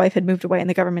Mel and his wife had moved away and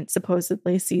the government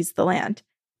supposedly seized the land.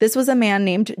 This was a man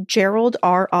named Gerald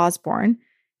R. Osborne,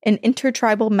 an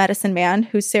intertribal medicine man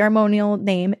whose ceremonial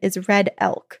name is Red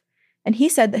Elk. And he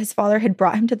said that his father had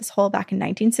brought him to this hole back in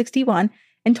 1961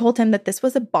 and told him that this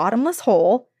was a bottomless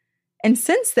hole. And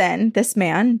since then, this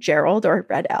man, Gerald or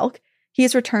Red Elk, he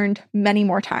has returned many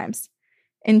more times.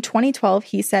 In 2012,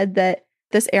 he said that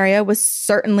this area was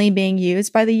certainly being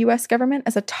used by the U.S. government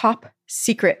as a top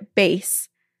secret base,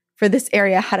 for this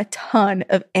area had a ton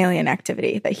of alien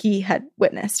activity that he had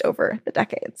witnessed over the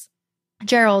decades.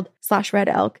 Gerald/Red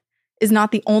Elk is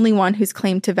not the only one who's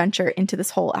claimed to venture into this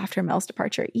hole after Mel's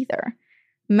departure either.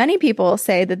 Many people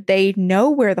say that they know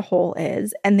where the hole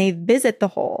is and they visit the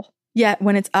hole, yet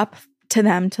when it's up to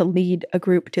them to lead a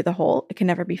group to the hole, it can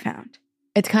never be found.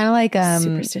 It's kind of like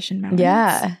Superstition Mountains.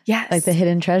 Yeah. Yes. Like the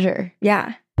hidden treasure.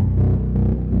 Yeah.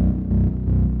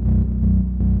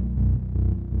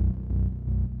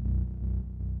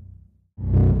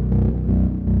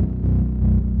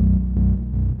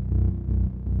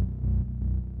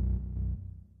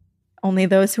 Only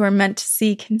those who are meant to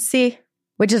see can see.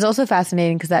 Which is also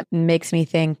fascinating because that makes me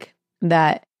think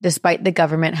that despite the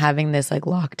government having this like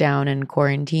lockdown and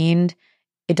quarantined,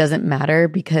 it doesn't matter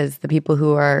because the people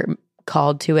who are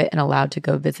called to it and allowed to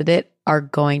go visit it are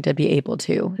going to be able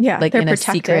to. Yeah, like they're in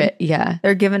protected. A secret. Yeah.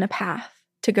 They're given a path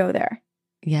to go there.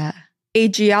 Yeah. A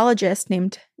geologist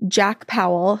named Jack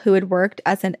Powell, who had worked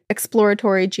as an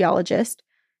exploratory geologist,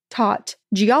 taught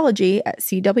geology at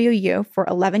CWU for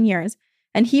 11 years,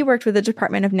 and he worked with the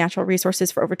Department of Natural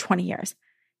Resources for over 20 years.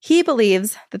 He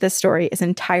believes that this story is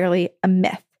entirely a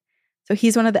myth. So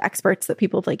he's one of the experts that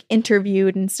people have like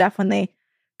interviewed and stuff when they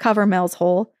cover Mel's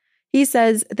Hole. He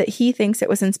says that he thinks it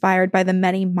was inspired by the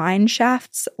many mine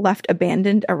shafts left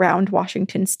abandoned around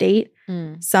Washington state,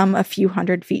 some a few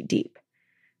hundred feet deep.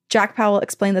 Jack Powell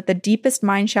explained that the deepest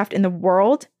mine shaft in the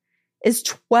world is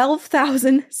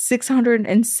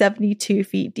 12,672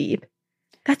 feet deep.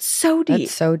 That's so deep.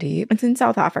 That's so deep. It's in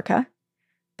South Africa.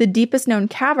 The deepest known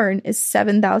cavern is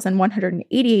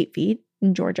 7,188 feet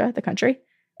in Georgia, the country.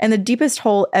 And the deepest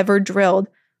hole ever drilled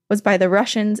was by the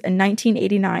Russians in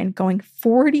 1989, going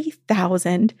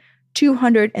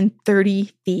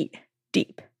 40,230 feet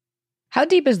deep. How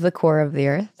deep is the core of the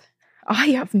earth? I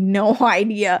have no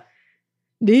idea.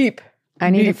 Deep. I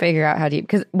need to figure out how deep.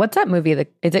 Because what's that movie?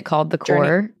 Is it called The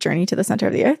Core? Journey to the Center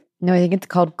of the Earth? No, I think it's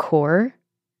called Core.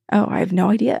 Oh, I have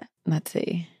no idea. Let's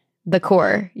see. The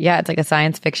Core. Yeah, it's like a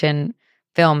science fiction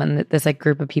film. And this like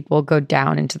group of people go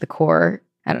down into the core.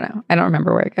 I don't know. I don't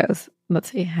remember where it goes.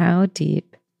 Let's see. How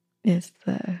deep is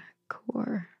the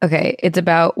core? Okay. It's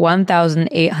about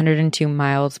 1,802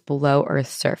 miles below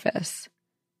Earth's surface.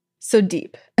 So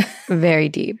deep. Very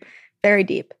deep. Very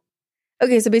deep.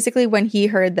 Okay, so basically when he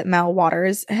heard that Mel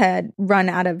Waters had run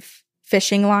out of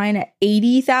fishing line at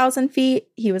 80,000 feet,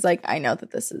 he was like, I know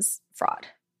that this is fraud.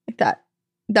 Like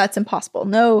that's impossible.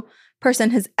 No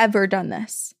person has ever done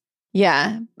this.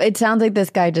 Yeah. It sounds like this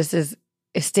guy just is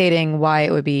stating why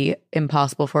it would be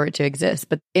impossible for it to exist.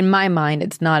 But in my mind,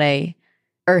 it's not a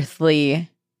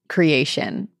earthly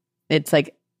creation. It's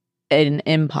like an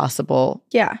impossible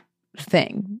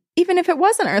thing. Even if it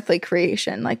was an earthly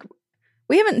creation, like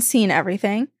we haven't seen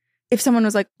everything. If someone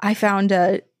was like, I found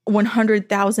a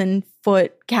 100,000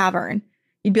 foot cavern,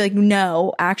 you'd be like,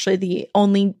 no, actually the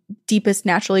only deepest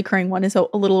naturally occurring one is a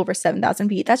little over 7,000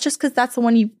 feet. That's just because that's the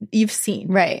one you've seen.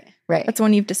 Right. That's the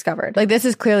one you've discovered. Like this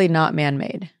is clearly not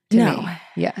man-made to me.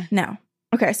 Yeah. No.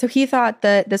 Okay, so he thought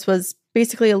that this was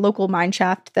basically a local mine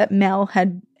shaft that Mel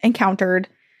had encountered,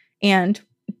 and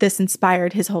this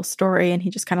inspired his whole story, and he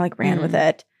just kind of like ran with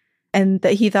it. And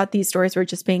that he thought these stories were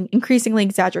just being increasingly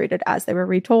exaggerated as they were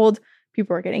retold.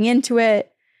 People were getting into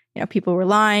it. You know, people were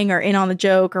lying or in on the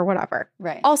joke or whatever.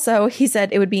 Right. Also, he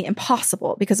said it would be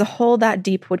impossible because a hole that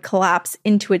deep would collapse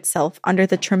into itself under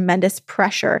the tremendous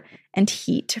pressure and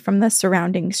heat from the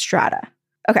surrounding strata.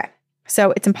 Okay,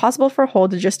 so it's impossible for a hole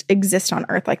to just exist on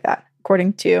Earth like that,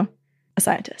 according to a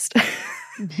scientist.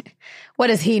 What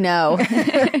does he know?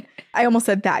 I almost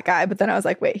said that guy, but then I was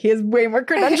like, wait, he has way more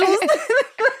credentials.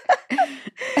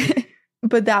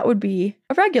 But that would be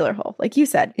a regular hole, like you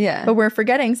said. Yeah. But we're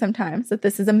forgetting sometimes that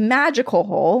this is a magical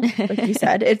hole, like you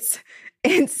said.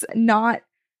 It's not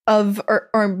of,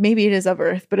 or maybe it is of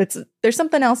Earth, but there's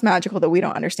something else magical that we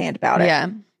don't understand about it.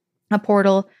 Yeah. A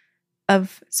portal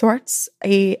of sorts,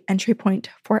 a entry point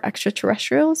for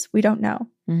extraterrestrials. We don't know.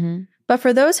 Mm-hmm. But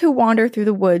for those who wander through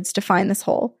the woods to find this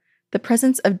hole, the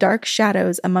presence of dark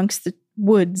shadows amongst the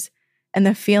woods and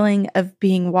the feeling of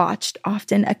being watched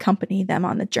often accompany them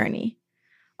on the journey.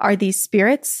 Are these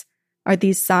spirits? Are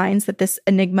these signs that this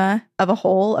enigma of a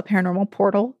hole, a paranormal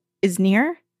portal, is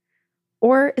near?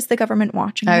 Or is the government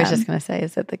watching them? I was just going to say,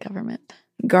 is it the government?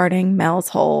 Guarding Mel's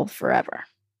hole forever.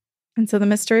 And so the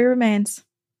mystery remains.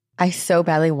 I so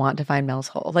badly want to find Mel's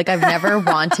hole. Like, I've never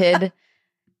wanted,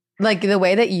 like, the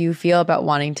way that you feel about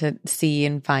wanting to see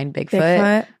and find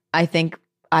Bigfoot. I think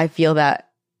I feel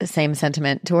that same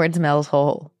sentiment towards Mel's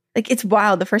hole. Like, it's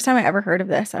wild. The first time I ever heard of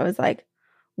this, I was like,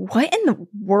 what in the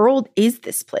world is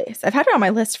this place? I've had it on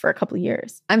my list for a couple of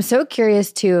years. I'm so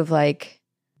curious, too, of like,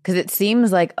 because it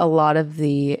seems like a lot of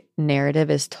the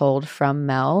narrative is told from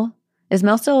Mel. Is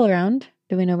Mel still around?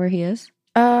 Do we know where he is?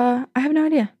 I have no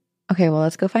idea. Okay, well,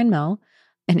 let's go find Mel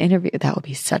and interview. That would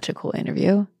be such a cool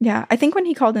interview. Yeah, I think when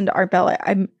he called into Art Bell,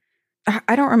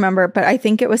 I don't remember, but I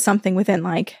think it was something within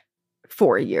like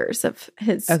 4 years of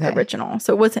his original.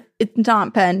 So it's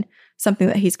not been something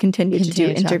that he's continued to do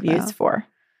interviews for.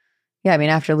 Yeah, I mean,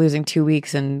 after losing 2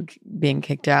 weeks and being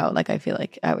kicked out, like, I feel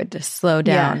like I would just slow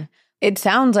down. Yeah. It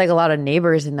sounds like a lot of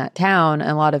neighbors in that town and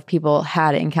a lot of people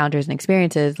had encounters and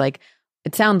experiences. Like,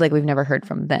 it sounds like we've never heard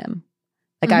from them.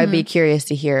 Like, I would be curious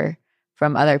to hear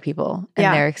from other people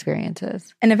and their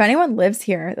experiences. And if anyone lives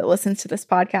here that listens to this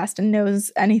podcast and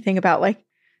knows anything about like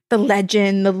the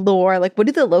legend, the lore, like, what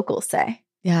do the locals say?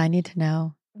 Yeah, I need to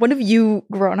know. What have you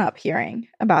grown up hearing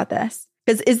about this?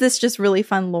 Because is this just really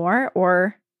fun lore,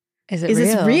 or is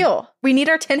this real? We need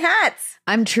our tin hats.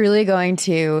 I'm truly going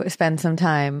to spend some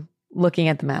time looking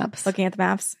at the maps.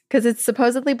 Because it's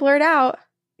supposedly blurred out.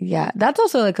 Yeah, that's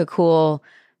also like a cool...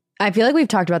 I feel like we've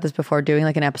talked about this before, doing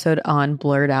like an episode on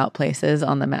blurred out places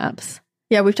on the maps.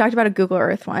 Yeah, we've talked about a Google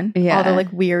Earth one. Yeah. All the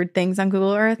like weird things on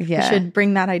Google Earth. Yeah. We should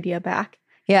bring that idea back.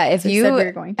 Yeah, if you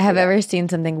have ever seen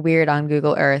something weird on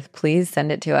Google Earth, please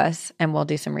send it to us and we'll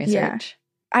do some research.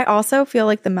 Yeah. I also feel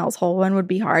like the Mel's Hole one would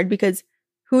be hard because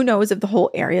who knows if the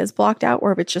whole area is blocked out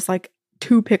or if it's just like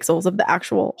 2 pixels of the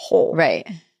actual hole. Right.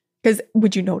 Because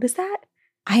would you notice that?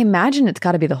 I imagine it's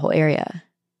got to be the whole area.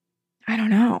 I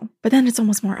don't know. But then it's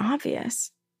almost more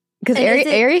obvious. Because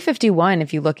Area 51,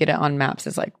 if you look at it on maps,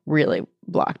 is like really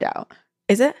blocked out.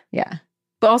 Is it? Yeah.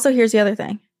 But also, here's the other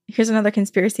thing. Here's another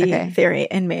conspiracy theory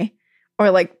in me.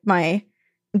 Or like my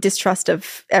distrust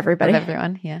of everybody. Of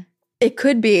everyone, yeah. It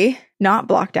could be not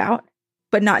blocked out,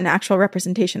 but not an actual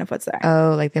representation of what's there.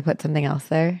 Oh, like they put something else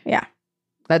there? Yeah.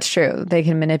 That's true. They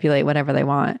can manipulate whatever they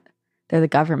want. They're the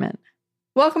government.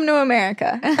 Welcome to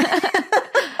America.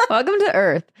 Welcome to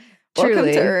Earth. Truly.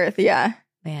 Welcome to Earth, yeah.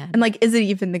 Man. And like, is it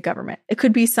even the government? It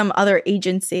could be some other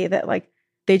agency that like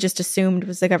they just assumed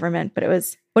was the government, but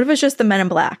what if it's just the Men in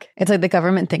Black? It's like the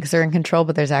government thinks they're in control,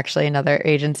 but there's actually another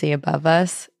agency above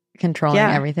us controlling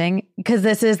everything. Because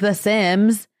this is The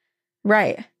Sims.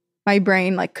 Right. My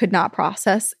brain like could not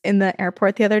process in the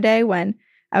airport the other day when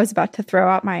I was about to throw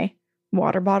out my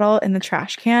water bottle in the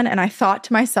trash can. And I thought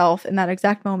to myself in that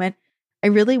exact moment, I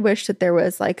really wish that there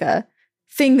was like a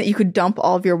thing that you could dump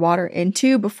all of your water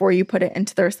into before you put it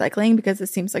into the recycling, because it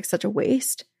seems like such a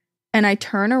waste. And I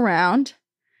turn around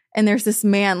and there's this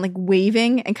man like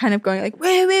waving and kind of going like,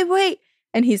 wait.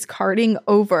 And he's carting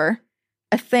over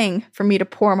a thing for me to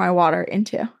pour my water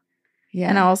into. Yeah.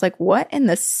 And I was like, what in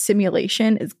the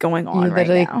simulation is going on right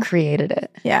now? You literally created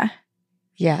it. Yeah.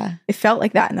 Yeah. It felt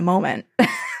like that in the moment.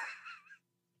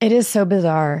 It is so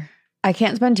bizarre. I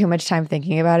can't spend too much time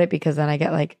thinking about it because then I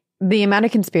get like, the amount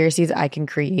of conspiracies I can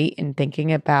create in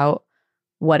thinking about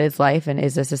what is life and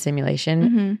is this a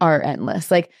simulation are endless.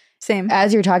 Like, same.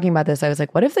 As you're talking about this, I was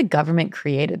like, what if the government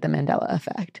created the Mandela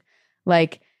effect?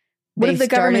 Like, what if the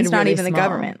government's not even the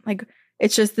government? Like,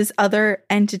 it's just this other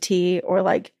entity or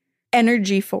like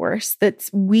energy force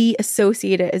we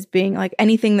associate it as being like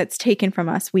anything that's taken from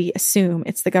us, we assume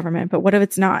it's the government. But what if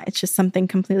it's not? It's just something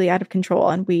completely out of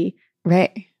control and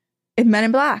Right. It's Men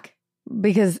in Black.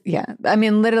 Because, yeah, I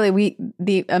mean, literally,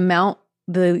 the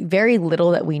very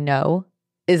little that we know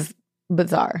is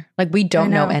bizarre. Like, we don't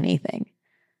know anything.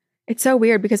 It's so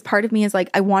weird because part of me is like,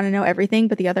 I want to know everything.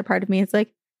 But the other part of me is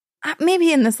like,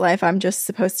 maybe in this life, I'm just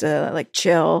supposed to like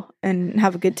chill and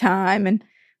have a good time and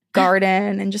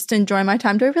garden and just enjoy my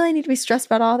time. Do I really need to be stressed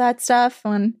about all that stuff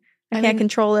when I can't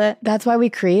control it? That's why we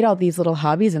create all these little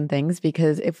hobbies and things,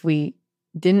 because if we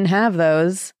didn't have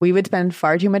those, we would spend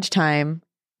far too much time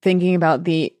thinking about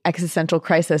the existential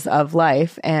crisis of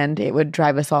life, and it would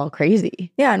drive us all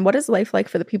crazy. Yeah, and what is life like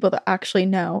for the people that actually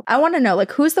know? I want to know,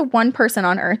 like, who's the one person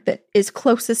on Earth that is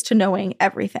closest to knowing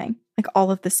everything, like all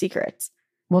of the secrets?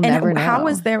 We'll never know. How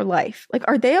is their life? Like,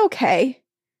 are they okay?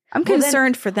 I'm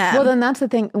concerned for them. Well, then that's the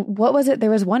thing. What was it?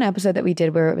 There was one episode that we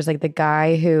did where it was like the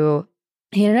guy who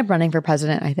He ended up running for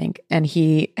president, I think. And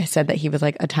he said that he was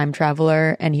like a time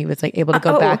traveler and he was like able to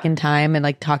go back in time and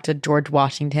like talk to George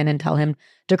Washington and tell him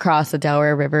to cross the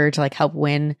Delaware River to like help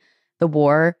win the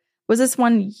war. Was this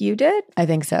one you did? I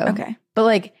think so. Okay. But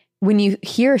like when you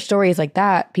hear stories like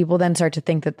that, people then start to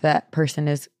think that that person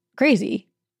is crazy.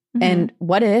 Mm-hmm. And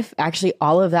what if actually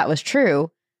all of that was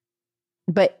true,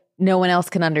 but no one else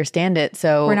can understand it?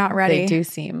 So we're not ready. They do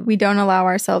seem. We don't allow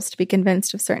ourselves to be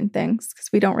convinced of certain things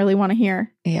because we don't really want to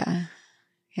hear. Yeah.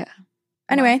 Yeah.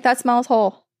 Anyway, that's Mel's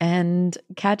Hole. And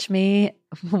catch me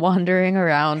wandering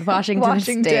around Washington.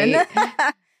 State.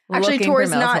 Actually,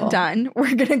 tour's not done.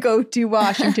 We're going to go to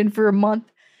Washington for a month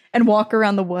and walk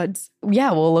around the woods.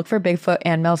 Yeah, we'll look for Bigfoot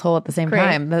and Mel's Hole at the same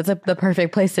time. That's the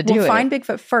perfect place to do it. We'll find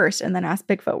Bigfoot first and then ask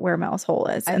Bigfoot where Mel's Hole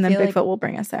is. And then Bigfoot will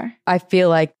bring us there. I feel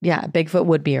like, yeah, Bigfoot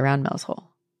would be around Mel's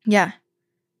Hole. Yeah.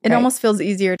 It almost feels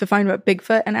easier to find what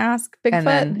Bigfoot and ask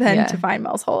Bigfoot than to find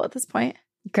Mel's Hole at this point.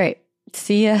 Great.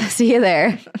 See you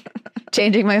there.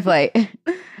 Changing my flight.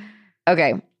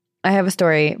 Okay. I have a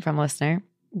story from a listener.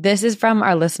 This is from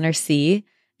our listener C,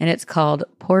 and it's called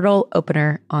Portal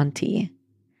Opener on Tea.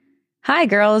 Hi,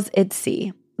 girls. It's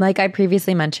C. Like I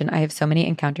previously mentioned, I have so many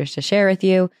encounters to share with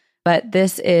you, but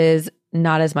this is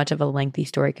not as much of a lengthy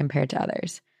story compared to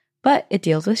others. But it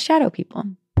deals with shadow people.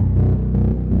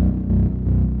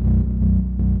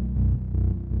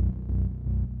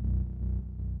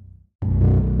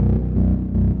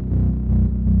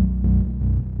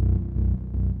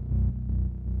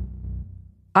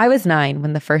 I was 9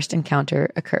 when the first encounter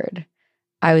occurred.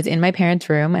 I was in my parents'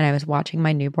 room and I was watching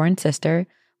my newborn sister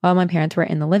while my parents were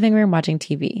in the living room watching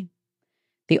TV.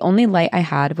 The only light I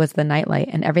had was the nightlight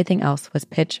and everything else was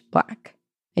pitch black.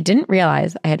 I didn't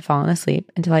realize I had fallen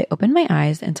asleep until I opened my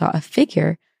eyes and saw a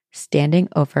figure standing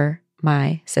over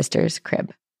my sister's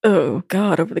crib. Oh,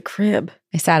 God, over the crib.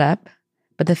 I sat up,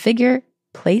 but the figure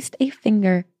placed a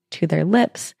finger to their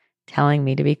lips, telling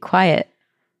me to be quiet.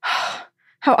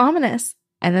 How ominous.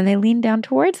 And then they leaned down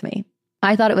towards me.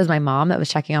 I thought it was my mom that was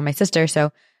checking on my sister,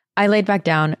 so I laid back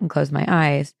down and closed my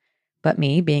eyes. But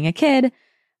me, being a kid,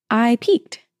 I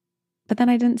peeked. But then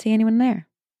I didn't see anyone there.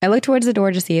 I looked towards the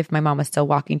door to see if my mom was still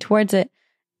walking towards it,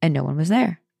 and no one was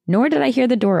there. Nor did I hear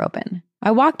the door open. I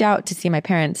walked out to see my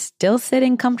parents still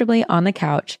sitting comfortably on the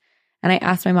couch, and I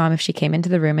asked my mom if she came into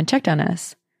the room and checked on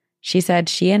us. She said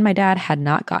she and my dad had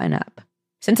not gotten up.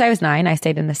 Since I was 9, I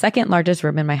stayed in the second largest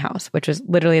room in my house, which was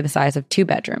literally the size of 2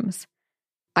 bedrooms.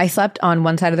 I slept on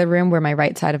one side of the room where my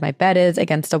right side of my bed is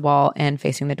against a wall and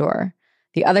facing the door.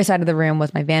 The other side of the room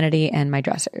was my vanity and my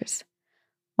dressers.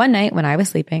 One night when I was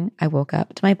sleeping, I woke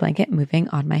up to my blanket moving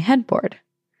on my headboard.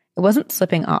 It wasn't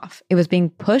slipping off. It was being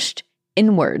pushed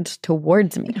inwards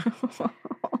towards me.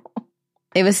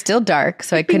 It was still dark,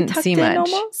 so I couldn't see much.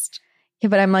 Almost? Yeah,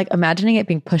 but I'm like imagining it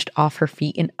being pushed off her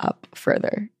feet and up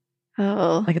further.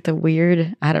 Oh. Like it's a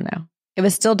weird, I don't know. It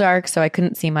was still dark, so I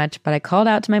couldn't see much, but I called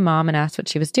out to my mom and asked what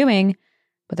she was doing,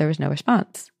 but there was no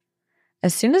response.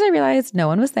 As soon as I realized no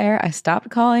one was there, I stopped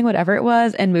calling whatever it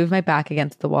was and moved my back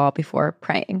against the wall before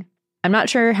praying. I'm not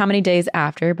sure how many days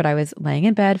after, but I was laying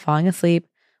in bed, falling asleep,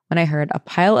 when I heard a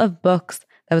pile of books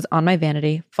that was on my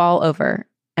vanity fall over,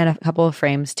 and a couple of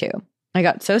frames too. I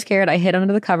got so scared, I hid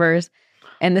under the covers,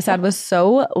 and the sound was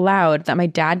so loud that my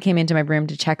dad came into my room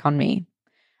to check on me.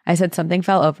 I said something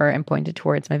fell over and pointed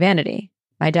towards my vanity.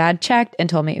 My dad checked and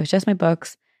told me it was just my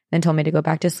books, then told me to go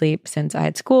back to sleep since I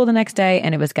had school the next day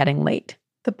and it was getting late.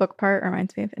 The book part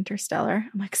reminds me of Interstellar.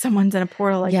 I'm like, someone's in a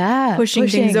portal, like pushing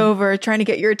things over, trying to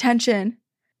get your attention.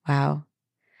 Wow.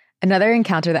 Another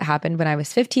encounter that happened when I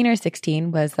was 15 or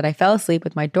 16 was that I fell asleep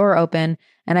with my door open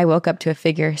and I woke up to a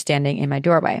figure standing in my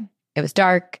doorway. It was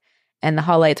dark and the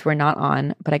hall lights were not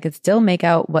on, but I could still make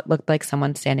out what looked like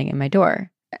someone standing in my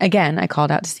door. Again, I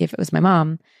called out to see if it was my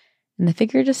mom, and the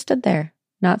figure just stood there,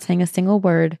 not saying a single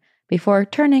word, before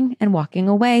turning and walking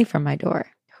away from my door.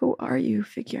 Who are you,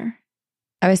 figure?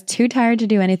 I was too tired to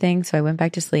do anything, so I went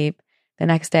back to sleep. The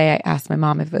next day, I asked my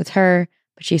mom if it was her,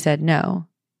 but she said no,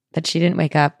 that she didn't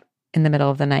wake up in the middle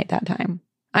of the night that time.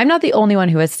 I'm not the only one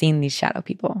who has seen these shadow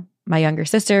people. My younger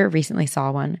sister recently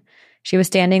saw one. She was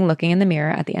standing looking in the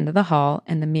mirror at the end of the hall,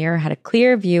 and the mirror had a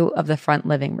clear view of the front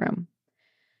living room.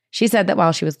 She said that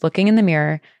while she was looking in the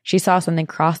mirror, she saw something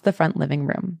cross the front living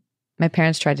room. My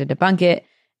parents tried to debunk it,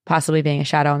 possibly being a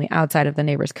shadow on the outside of the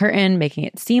neighbor's curtain, making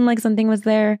it seem like something was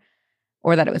there,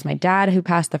 or that it was my dad who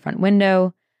passed the front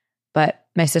window. But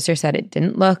my sister said it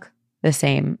didn't look the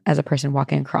same as a person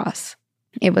walking across.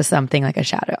 It was something like a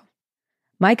shadow.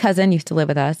 My cousin used to live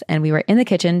with us, and we were in the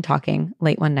kitchen talking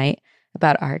late one night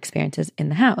about our experiences in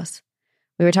the house.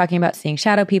 We were talking about seeing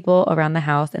shadow people around the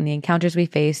house and the encounters we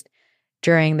faced,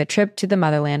 during the trip to the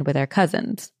motherland with our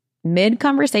cousins.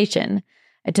 Mid-conversation,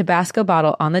 a Tabasco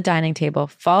bottle on the dining table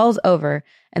falls over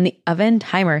and the oven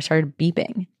timer started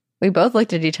beeping. We both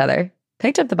looked at each other,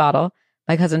 picked up the bottle.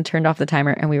 My cousin turned off the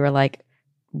timer and we were like,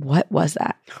 what was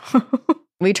that?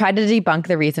 We tried to debunk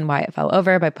the reason why it fell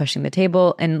over by pushing the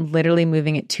table and literally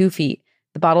moving it 2 feet.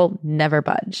 The bottle never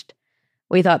budged.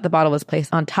 We thought the bottle was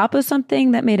placed on top of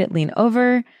something that made it lean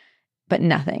over, but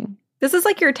nothing. This is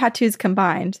like your tattoos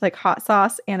combined, like hot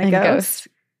sauce and a ghost.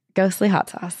 Ghostly hot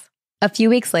sauce. A few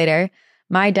weeks later,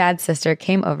 my dad's sister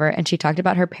came over and she talked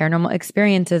about her paranormal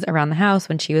experiences around the house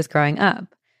when she was growing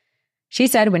up. She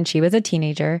said when she was a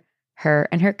teenager, her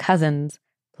and her cousins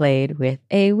played with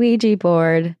a Ouija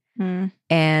board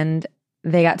and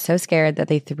they got so scared that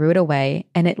they threw it away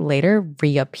and it later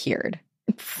reappeared.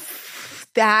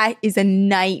 That is a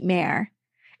nightmare.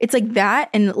 It's like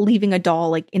that and leaving a doll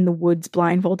like in the woods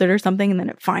blindfolded or something and then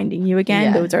it finding you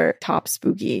again. Yeah. Those are top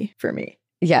spooky for me.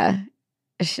 Yeah.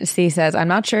 C says, I'm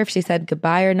not sure if she said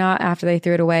goodbye or not after they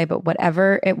threw it away, but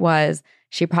whatever it was,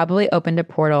 she probably opened a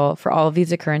portal for all of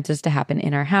these occurrences to happen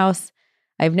in our house.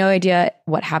 I have no idea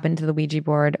what happened to the Ouija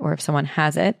board or if someone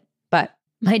has it, but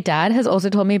my dad has also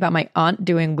told me about my aunt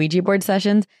doing Ouija board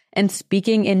sessions and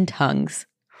speaking in tongues.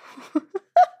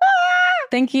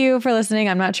 Thank you for listening.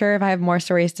 I'm not sure if I have more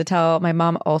stories to tell. My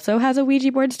mom also has a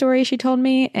Ouija board story she told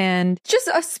me, and just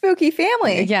a spooky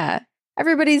family. Yeah.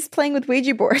 Everybody's playing with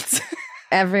Ouija boards.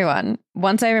 Everyone.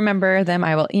 Once I remember them,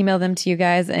 I will email them to you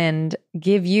guys and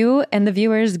give you and the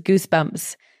viewers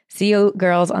goosebumps. See you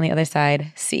girls on the other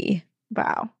side. See.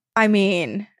 Wow. I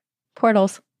mean,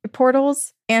 portals.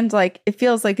 And like, it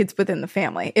feels like it's within the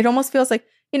family. It almost feels like,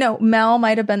 you know, Mel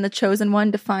might have been the chosen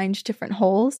one to find different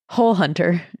holes. Hole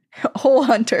hunter. Hole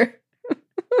hunter.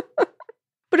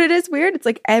 But it is weird. It's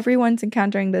like everyone's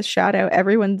encountering this shadow.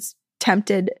 Everyone's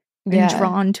tempted and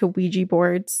drawn to Ouija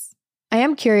boards. I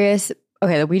am curious.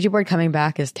 Okay, the Ouija board coming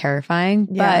back is terrifying,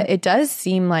 but it does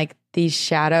seem like these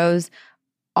shadows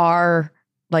are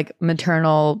like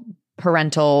maternal,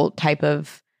 parental type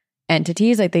of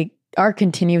entities. Like they are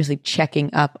continuously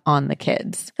checking up on the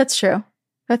kids. That's true.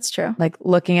 Like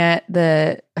looking at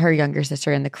her younger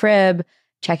sister in the crib,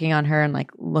 checking on her and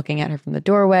like looking at her from the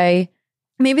doorway.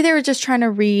 Maybe they were just trying to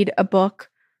read a book,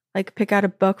 like pick out a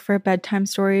book for a bedtime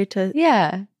story to.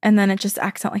 Yeah. And then it just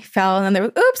accidentally fell and then they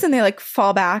were, oops, and they like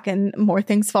fall back and more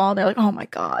things fall. And they're like, oh my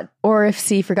God. Or if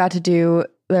C forgot to do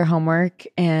their homework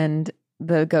and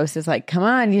the ghost is like, come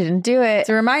on, you didn't do it. It's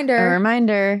a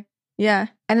reminder. Yeah.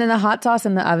 And then the hot sauce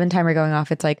and the oven timer going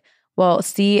off, it's like, well,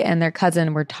 C and their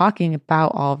cousin were talking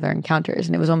about all of their encounters.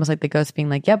 And it was almost like the ghost being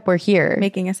like, yep, we're here.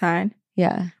 Making a sign.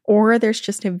 Yeah. Or there's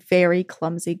just a very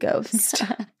clumsy ghost.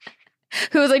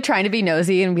 Who was like trying to be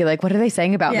nosy and be like, what are they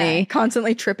saying about me?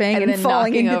 Constantly tripping and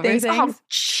falling into things. Oh,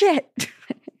 shit.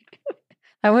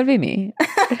 That would be me.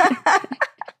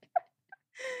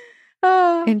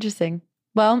 Oh. Interesting.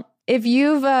 Well, if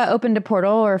you've opened a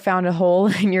portal or found a hole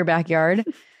in your backyard,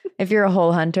 if you're a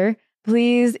hole hunter,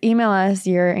 please email us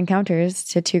your encounters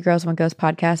to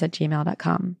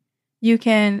twogirlsoneghostpodcast@gmail.com. You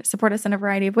can support us in a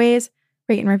variety of ways.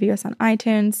 Rate and review us on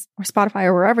iTunes or Spotify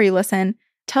or wherever you listen.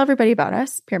 Tell everybody about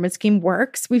us. Pyramid Scheme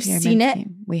works. We've seen it.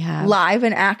 We have live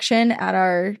in action at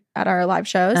our live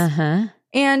shows.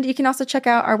 And you can also check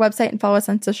out our website and follow us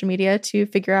on social media to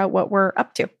figure out what we're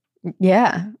up to.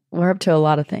 Yeah, we're up to a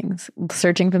lot of things.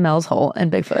 Searching for Mel's hole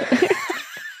and Bigfoot.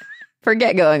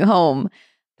 Forget going home.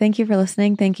 Thank you for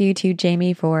listening. Thank you to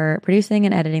Jamie for producing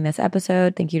and editing this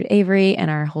episode. Thank you to Avery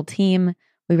and our whole team.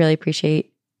 We really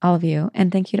appreciate all of you.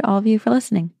 And thank you to all of you for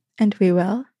listening. And we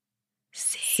will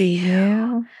see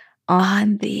you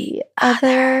on the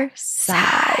other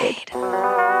side.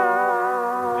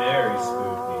 Very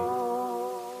spooky.